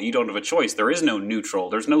devil. You don't have a choice. There is no neutral.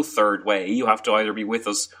 There's no third way. You have to either be with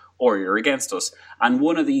us or you're against us. And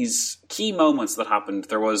one of these key moments that happened,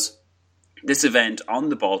 there was this event on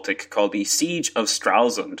the Baltic called the Siege of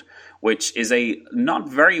Stralsund, which is a not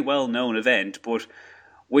very well-known event, but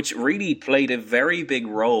which really played a very big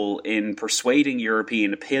role in persuading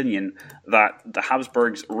European opinion that the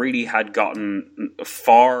Habsburgs really had gotten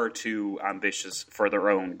far too ambitious for their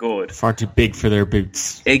own good. Far too big for their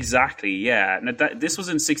boots. Exactly, yeah. Now this was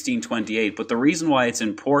in 1628, but the reason why it's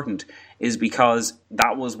important is because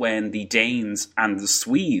that was when the Danes and the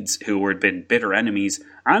Swedes, who had been bitter enemies,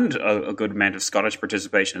 and a good amount of Scottish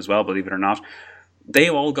participation as well, believe it or not, they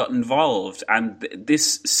all got involved. And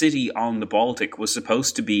this city on the Baltic was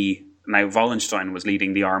supposed to be... Now, Wallenstein was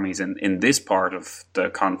leading the armies in this part of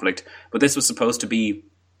the conflict, but this was supposed to be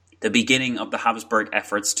the beginning of the Habsburg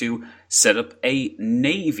efforts to set up a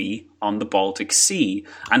navy on the Baltic Sea.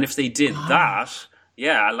 And if they did that...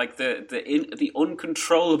 Yeah, like the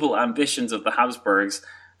uncontrollable ambitions of the Habsburgs.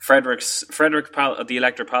 Frederick the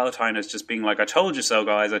Elector Palatine is just being like, I told you so,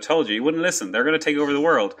 guys. I told you. You wouldn't listen. They're going to take over the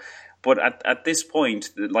world. But at this point,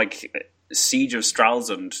 like, siege of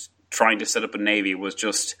Stralsund, trying to set up a navy was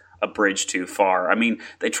just a bridge too far. I mean,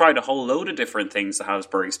 they tried a whole load of different things, the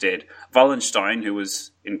Habsburgs did. Wallenstein, who was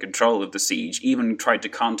in control of the siege, even tried to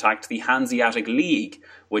contact the Hanseatic League,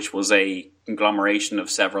 which was a conglomeration of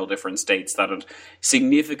several different states that had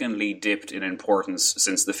significantly dipped in importance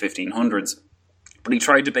since the 1500s. But he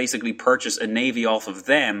tried to basically purchase a navy off of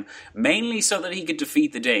them, mainly so that he could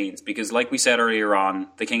defeat the Danes, because like we said earlier on,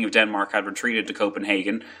 the King of Denmark had retreated to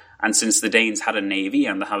Copenhagen, and since the Danes had a navy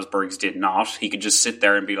and the Habsburgs did not, he could just sit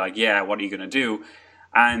there and be like, yeah, what are you going to do?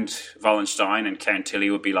 And Wallenstein and Count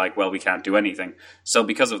Tilly would be like, well, we can't do anything. So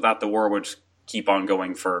because of that, the war would keep on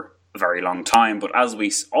going for a very long time. But as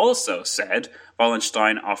we also said,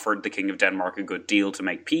 Wallenstein offered the King of Denmark a good deal to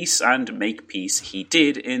make peace, and make peace he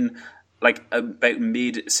did in like about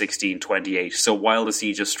mid-1628. So while the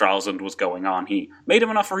siege of Stralsund was going on, he made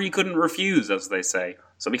him an offer he couldn't refuse, as they say.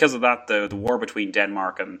 So because of that, the war between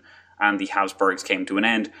Denmark and the Habsburgs came to an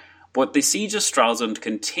end. But the siege of Stralsund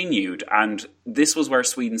continued, and this was where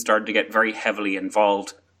Sweden started to get very heavily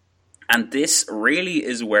involved. And this really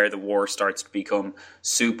is where the war starts to become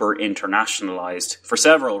super internationalized for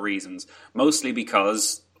several reasons. Mostly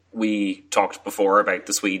because we talked before about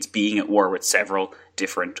the Swedes being at war with several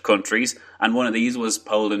different countries, and one of these was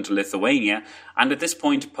Poland-Lithuania. And at this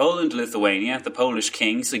point, Poland-Lithuania, the Polish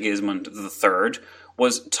king, Sigismund III,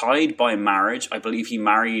 was tied by marriage. I believe he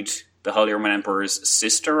married the Holy Roman Emperor's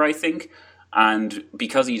sister, I think. And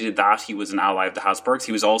because he did that, he was an ally of the Habsburgs.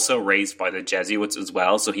 He was also raised by the Jesuits as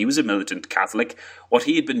well, so he was a militant Catholic. What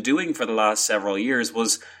he had been doing for the last several years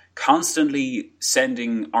was constantly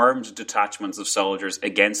sending armed detachments of soldiers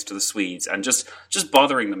against the Swedes and just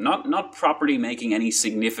bothering them, not properly making any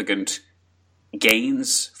significant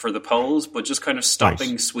gains for the Poles, but just kind of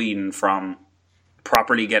stopping Sweden from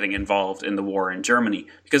properly getting involved in the war in Germany.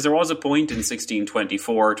 Because there was a point in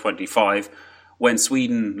 1624-25 when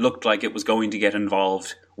Sweden looked like it was going to get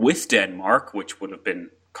involved with Denmark, which would have been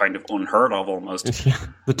kind of unheard of almost. Yeah,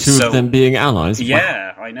 the two of them being allies.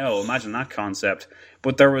 Yeah, wow. I know. Imagine that concept.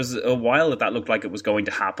 But there was a while that looked like it was going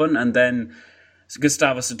to happen, and then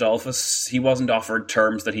Gustavus Adolphus, he wasn't offered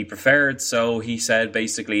terms that he preferred, so he said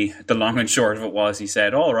basically, the long and short of it was, he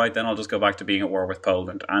said, all right, then I'll just go back to being at war with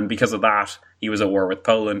Poland. And because of that, he was at war with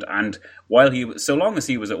Poland, and so long as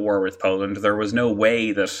he was at war with Poland, there was no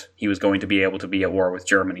way that he was going to be able to be at war with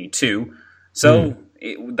Germany too. So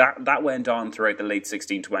that went on throughout the late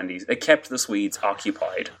 1620s. It kept the Swedes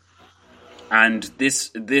occupied. And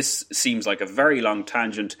this seems like a very long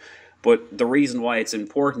tangent, but the reason why it's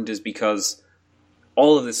important is because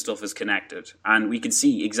all of this stuff is connected, and we can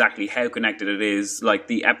see exactly how connected it is. Like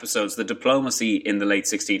the episodes, the diplomacy in the late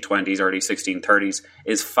 1620s, early 1630s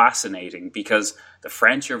is fascinating because the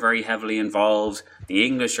French are very heavily involved, the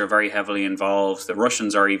English are very heavily involved, the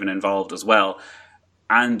Russians are even involved as well.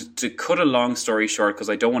 And to cut a long story short, because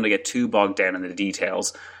I don't want to get too bogged down in the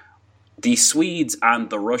details, the Swedes and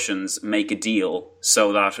the Russians make a deal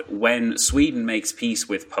so that when Sweden makes peace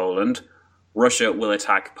with Poland, Russia will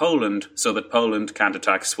attack Poland so that Poland can't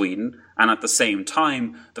attack Sweden. And at the same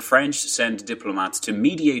time, the French send diplomats to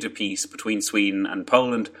mediate a peace between Sweden and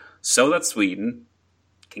Poland so that Sweden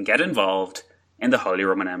can get involved in the Holy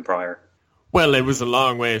Roman Empire. Well, it was a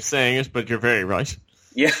long way of saying it, but you're very right.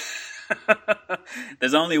 Yeah.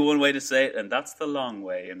 There's only one way to say it, and that's the long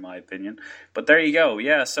way, in my opinion. But there you go.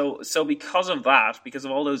 Yeah, so because of that, because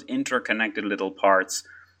of all those interconnected little parts,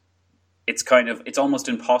 it's almost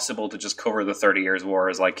impossible to just cover the 30 Years' War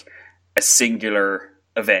as like a singular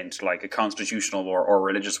event, like a constitutional war or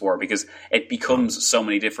religious war, because it becomes so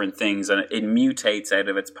many different things, and it mutates out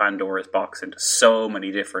of its Pandora's box into so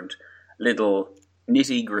many different little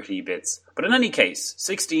nitty-gritty bits. But in any case,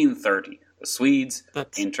 1630, the Swedes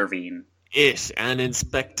intervene. And in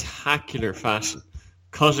spectacular fashion.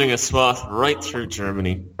 cutting a swath right through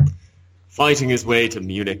Germany, fighting his way to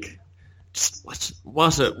Munich. Just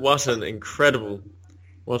what an incredible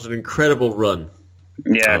run.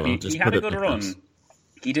 Yeah, he had a good run.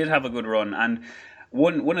 He did have a good run, and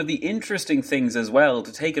one of the interesting things as well,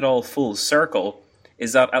 to take it all full circle,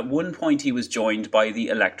 is that at one point he was joined by the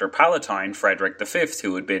Elector Palatine, Frederick V,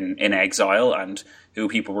 who had been in exile and who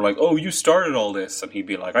people were like, oh, you started all this. And he'd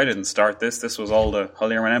be like, I didn't start this. This was all the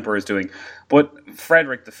Holy Roman Emperor is doing. But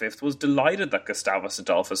Frederick V was delighted that Gustavus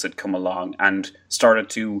Adolphus had come along and started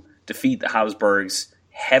to defeat the Habsburgs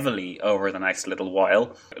heavily over the next little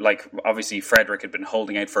while. Like, obviously, Frederick had been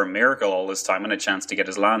holding out for a miracle all this time and a chance to get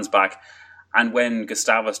his lands back. And when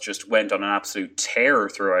Gustavus just went on an absolute tear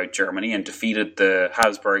throughout Germany and defeated the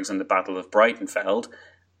Habsburgs in the Battle of Breitenfeld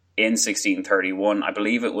in 1631, I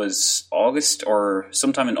believe it was August or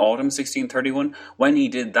sometime in autumn 1631, when he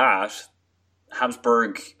did that,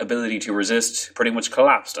 Habsburg ability to resist pretty much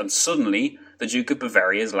collapsed, and suddenly the Duke of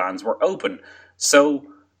Bavaria's lands were open. So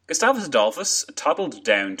Gustavus Adolphus toddled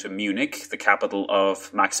down to Munich, the capital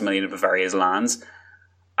of Maximilian of Bavaria's lands,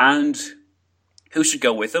 and who should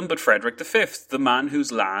go with him but Frederick V, the man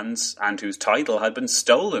whose lands and whose title had been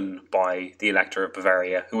stolen by the Elector of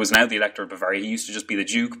Bavaria, who was now the Elector of Bavaria. He used to just be the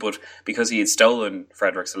Duke, but because he had stolen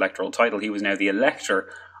Frederick's electoral title, he was now the Elector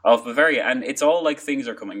of Bavaria. And it's all like things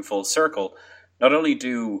are coming full circle. Not only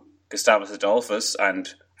do Gustavus Adolphus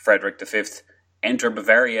and Frederick V enter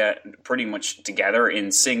Bavaria pretty much together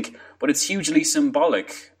in sync, but it's hugely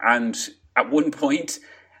symbolic. And at one point,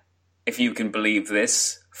 if you can believe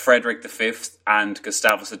this, Frederick V and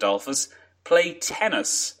Gustavus Adolphus play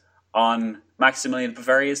tennis on Maximilian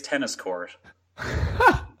Bavaria's tennis court.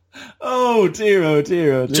 Oh dear, oh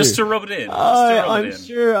dear, oh dear. Just to rub it in. I'm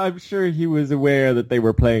sure he was aware that they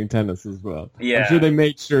were playing tennis as well. Yeah. I'm sure they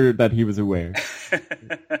made sure that he was aware.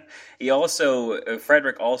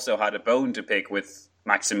 Frederick also had a bone to pick with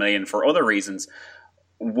Maximilian for other reasons.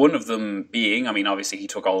 One of them being, I mean, obviously he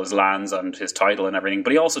took all his lands and his title and everything,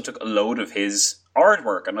 but he also took a load of his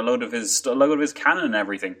artwork and a load of his canon and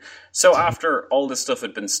everything. So after all this stuff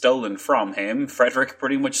had been stolen from him, Frederick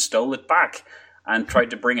pretty much stole it back and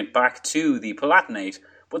tried to bring it back to the Palatinate.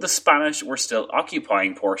 But the Spanish were still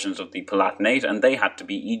occupying portions of the Palatinate, and they had to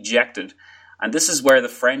be ejected. And this is where the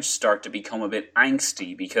French start to become a bit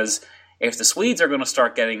angsty, because if the Swedes are going to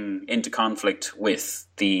start getting into conflict with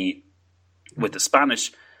the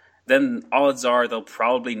Spanish, then odds are they'll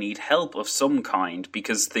probably need help of some kind,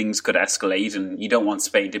 because things could escalate, and you don't want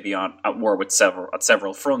Spain to be at war with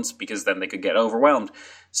several fronts, because then they could get overwhelmed.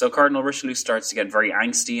 So Cardinal Richelieu starts to get very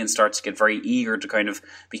angsty and starts to get very eager to kind of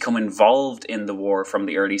become involved in the war from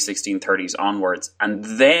the early 1630s onwards. And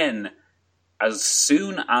then, as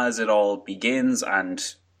soon as it all begins and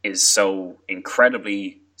is so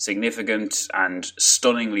incredibly significant and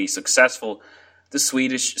stunningly successful, the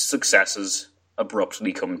Swedish successes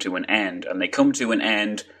abruptly come to an end. And they come to an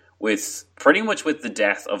end with pretty much with the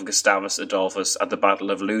death of Gustavus Adolphus at the Battle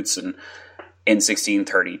of Lutzen in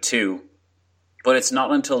 1632. But it's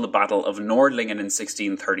not until the Battle of Nordlingen in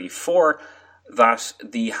 1634 that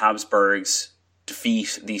the Habsburgs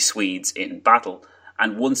defeat the Swedes in battle.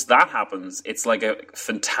 And once that happens, it's like a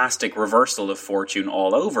fantastic reversal of fortune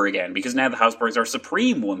all over again, because now the Habsburgs are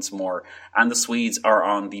supreme once more, and the Swedes are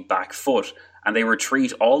on the back foot. And they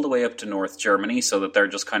retreat all the way up to North Germany, so that they're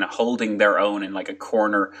just kind of holding their own in like a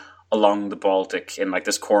corner along the Baltic, in like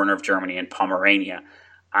this corner of Germany in Pomerania.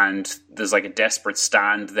 And there's like a desperate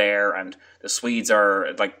stand there, and the Swedes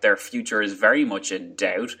are like, their future is very much in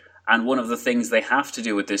doubt. And one of the things they have to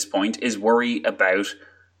do at this point is worry about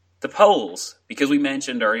the Poles, because we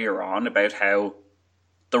mentioned earlier on about how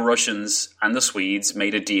the Russians and the Swedes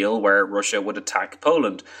made a deal where Russia would attack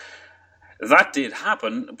Poland. That did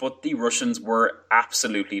happen, but the Russians were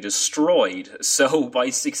absolutely destroyed. So by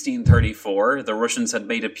 1634, the Russians had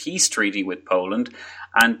made a peace treaty with Poland,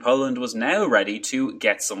 and Poland was now ready to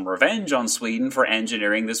get some revenge on Sweden for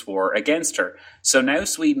engineering this war against her. So now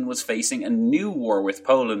Sweden was facing a new war with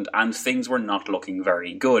Poland, and things were not looking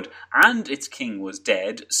very good. And its king was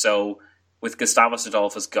dead, so with Gustavus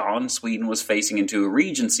Adolphus gone, Sweden was facing into a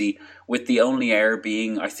regency, with the only heir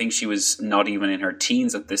being, I think she was not even in her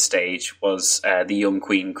teens at this stage, was the young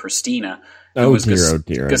Queen Christina, who was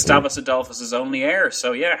Gustavus Adolphus's only heir.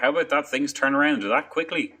 So yeah, how about that? Things turn around that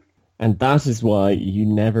quickly. And that is why you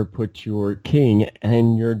never put your king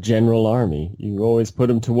in your general army. You always put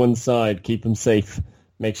him to one side, keep him safe,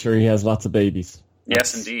 make sure he has lots of babies.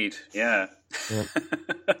 Yes, indeed. Yeah. Yeah.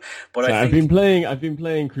 But so I've been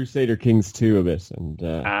playing Crusader Kings 2 a bit, and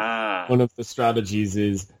one of the strategies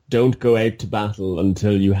is don't go out to battle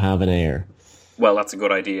until you have an heir. Well, that's a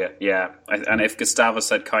good idea, yeah. And if Gustavus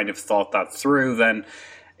had kind of thought that through, then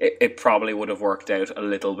it probably would have worked out a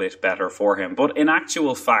little bit better for him. But in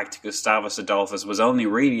actual fact, Gustavus Adolphus was only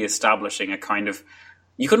really establishing a kind of,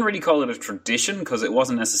 you couldn't really call it a tradition because it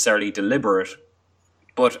wasn't necessarily deliberate,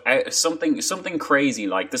 but something crazy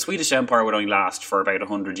like the Swedish Empire would only last for about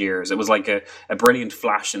 100 years. It was like a brilliant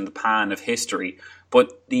flash in the pan of history.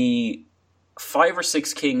 But the 5 or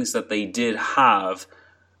 6 kings that they did have,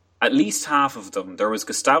 at least half of them, there was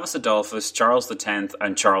Gustavus Adolphus, Charles X,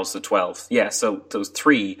 and Charles XII. Yeah, so those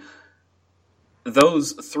three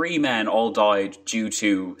men all died due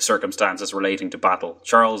to circumstances relating to battle.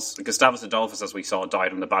 Gustavus Adolphus, as we saw,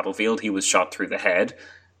 died on the battlefield. He was shot through the head.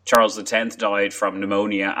 Charles X died from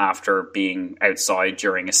pneumonia after being outside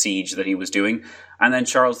during a siege that he was doing. And then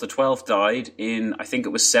Charles XII died in, I think it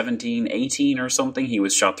was 1718 or something. He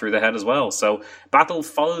was shot through the head as well. So battle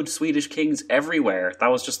followed Swedish kings everywhere. That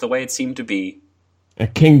was just the way it seemed to be. A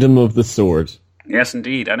kingdom of the sword. Yes,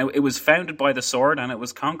 indeed. And it was founded by the sword and it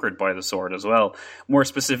was conquered by the sword as well. More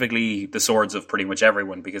specifically, the swords of pretty much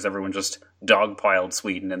everyone, because everyone just dogpiled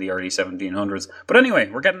Sweden in the early 1700s. But anyway,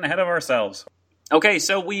 we're getting ahead of ourselves. Okay,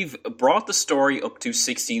 so we've brought the story up to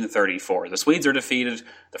 1634. The Swedes are defeated,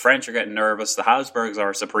 the French are getting nervous, the Habsburgs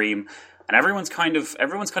are supreme, and everyone's kind of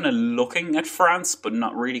looking at France, but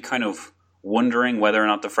not really kind of wondering whether or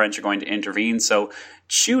not the French are going to intervene. So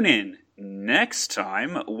tune in next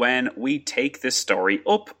time when we take this story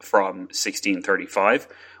up from 1635,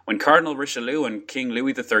 when Cardinal Richelieu and King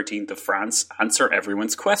Louis XIII of France answer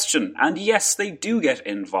everyone's question. And yes, they do get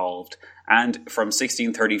involved. And from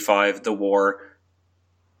 1635, the war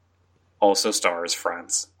also stars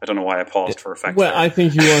France. I don't know why I paused for effect. Well, there. I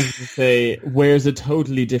think you wanted to say wears a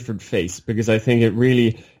totally different face, because I think it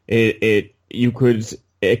really you could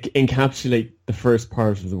encapsulate the first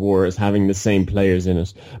part of the war as having the same players in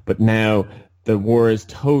it, but now the war is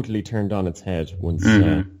totally turned on its head once.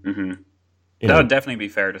 That would definitely be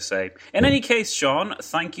fair to say. In any case, Sean,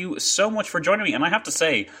 thank you so much for joining me. And I have to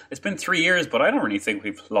say, it's been 3 years, but I don't really think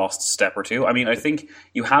we've lost a step or two. I mean, I think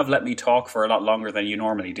you have let me talk for a lot longer than you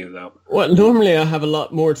normally do, though. Well, normally I have a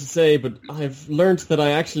lot more to say, but I've learned that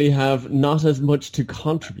I actually have not as much to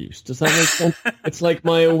contribute. Does that make sense? It's like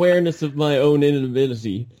my awareness of my own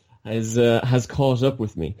inability has caught up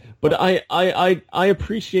with me. But I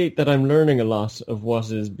appreciate that I'm learning a lot of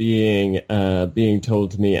what is being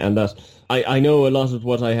told to me, and that I know a lot of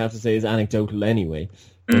what I have to say is anecdotal anyway.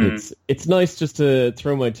 But it's nice just to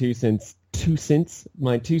throw my two cents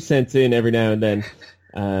in every now and then,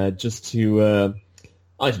 just to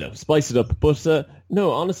I don't know, spice it up. But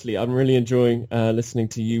no, honestly, I'm really enjoying listening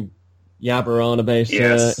to you yabber on about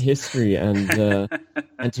history and to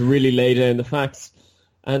really lay down the facts.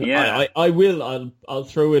 And yeah. I'll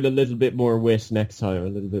throw in a little bit more wit next time, a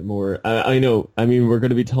little bit more. I know. I mean, we're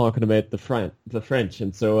going to be talking about the French,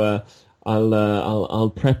 and so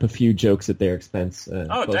I'll prep a few jokes at their expense.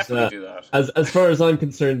 Definitely do that. As far as I'm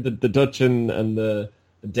concerned, the Dutch and the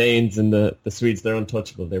Danes and the Swedes, they're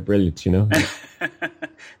untouchable. They're brilliant, you know.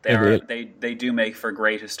 They do make for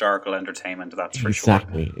great historical entertainment, that's for sure.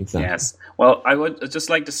 Exactly. Yes. Well, I would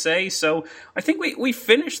just like to say, so I think we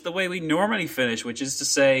finished the way we normally finish, which is to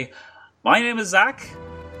say, my name is Zach.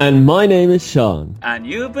 And my name is Sean. And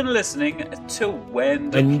you've been listening to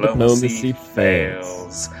When Diplomacy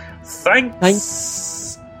Fails.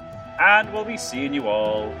 Thanks. And we'll be seeing you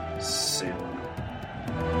all soon.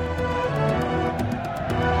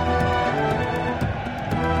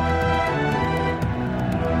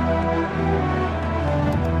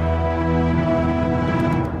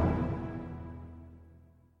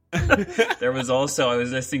 There was also, I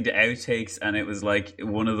was listening to outtakes, and it was like,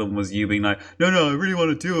 one of them was you being like, no, I really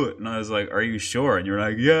want to do it. And I was like, are you sure? And you're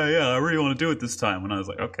like, yeah, I really want to do it this time. And I was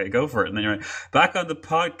like, okay, go for it. And then you're like, back on the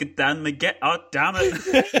pod, damn it. I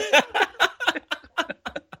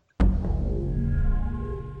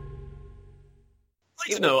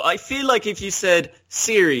don't know, I feel like if you said,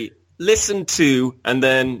 Siri, listen to, and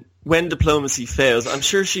then When Diplomacy Fails, I'm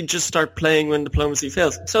sure she'd just start playing When Diplomacy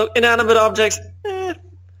Fails. So inanimate objects,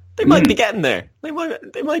 they might be getting there. They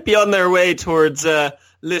might be on their way towards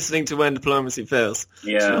listening to When Diplomacy Fails.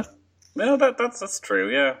 Yeah. So, no, that's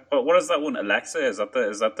true. Yeah. But what is that one? Alexa? Is that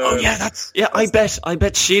the? Oh yeah, I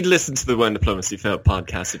bet she'd listen to the When Diplomacy Fails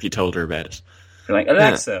podcast if you told her about it. You're like,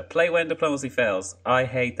 Alexa, play When Diplomacy Fails. I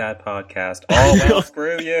hate that podcast. Oh well,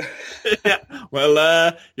 screw you. Yeah.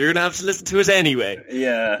 Well, you're gonna have to listen to it anyway.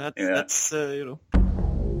 Yeah. That's you know.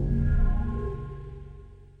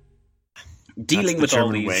 dealing with all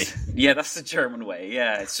German these. way. Yeah, that's the German way.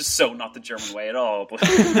 Yeah, it's just so not the German way at all. But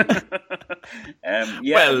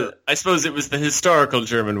yeah, Well, I suppose it was the historical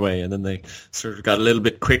German way, and then they sort of got a little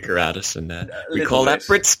bit quicker at it, and we call that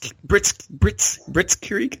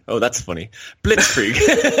Blitzkrieg. Oh, that's funny. Blitzkrieg.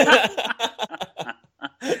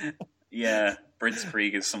 yeah,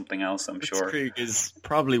 Blitzkrieg is something else, I'm sure. Blitzkrieg is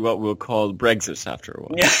probably what we'll call Brexit after a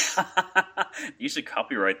while. Yeah, you should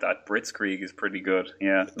copyright that. Blitzkrieg is pretty good.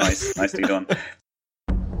 Yeah, nicely done.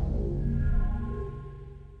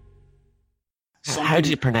 How do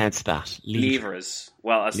you pronounce that? Levers.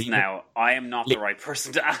 Well, as now, I am not the right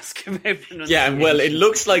person to ask about pronunciation. Yeah, well, it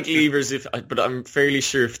looks like levers, but I'm fairly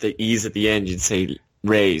sure if the E's at the end, you'd say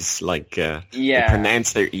raise, like they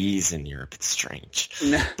pronounce their E's in Europe. It's strange.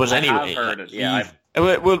 But anyway, I've heard it. Yeah,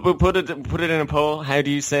 we'll put it in a poll. How do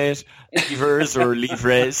you say it? Levers or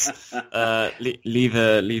levres? Leave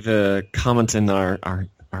a comment in our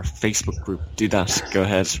Facebook group. Do that. Go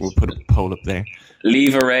ahead. We'll put a poll up there.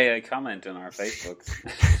 Leave a comment on our Facebook.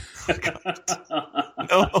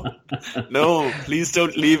 No, please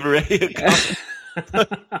don't leave a comment.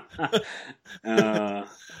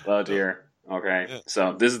 Oh dear. Okay,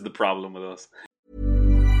 so this is the problem with us.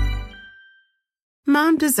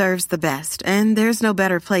 Mom deserves the best, and there's no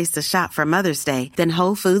better place to shop for Mother's Day than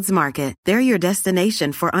Whole Foods Market. They're your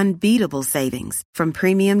destination for unbeatable savings, from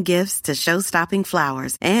premium gifts to show-stopping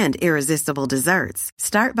flowers and irresistible desserts.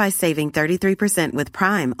 Start by saving 33% with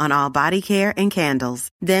Prime on all body care and candles.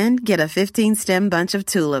 Then get a 15-stem bunch of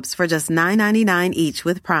tulips for just $9.99 each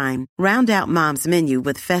with Prime. Round out Mom's menu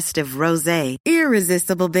with festive rosé,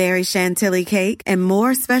 irresistible berry chantilly cake, and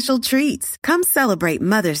more special treats. Come celebrate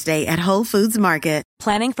Mother's Day at Whole Foods Market.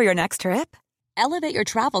 Planning for your next trip? Elevate your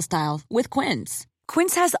travel style with Quince.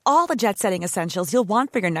 Quince has all the jet-setting essentials you'll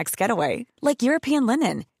want for your next getaway, like European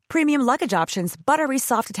linen, premium luggage options, buttery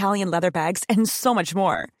soft Italian leather bags, and so much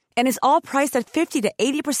more. And is all priced at 50 to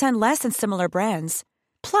 80% less than similar brands.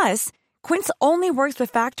 Plus, Quince only works with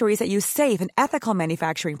factories that use safe and ethical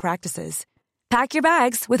manufacturing practices. Pack your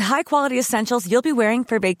bags with high-quality essentials you'll be wearing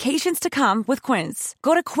for vacations to come with Quince.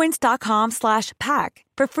 Go to quince.com/pack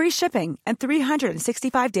for free shipping and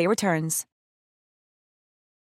 365-day returns.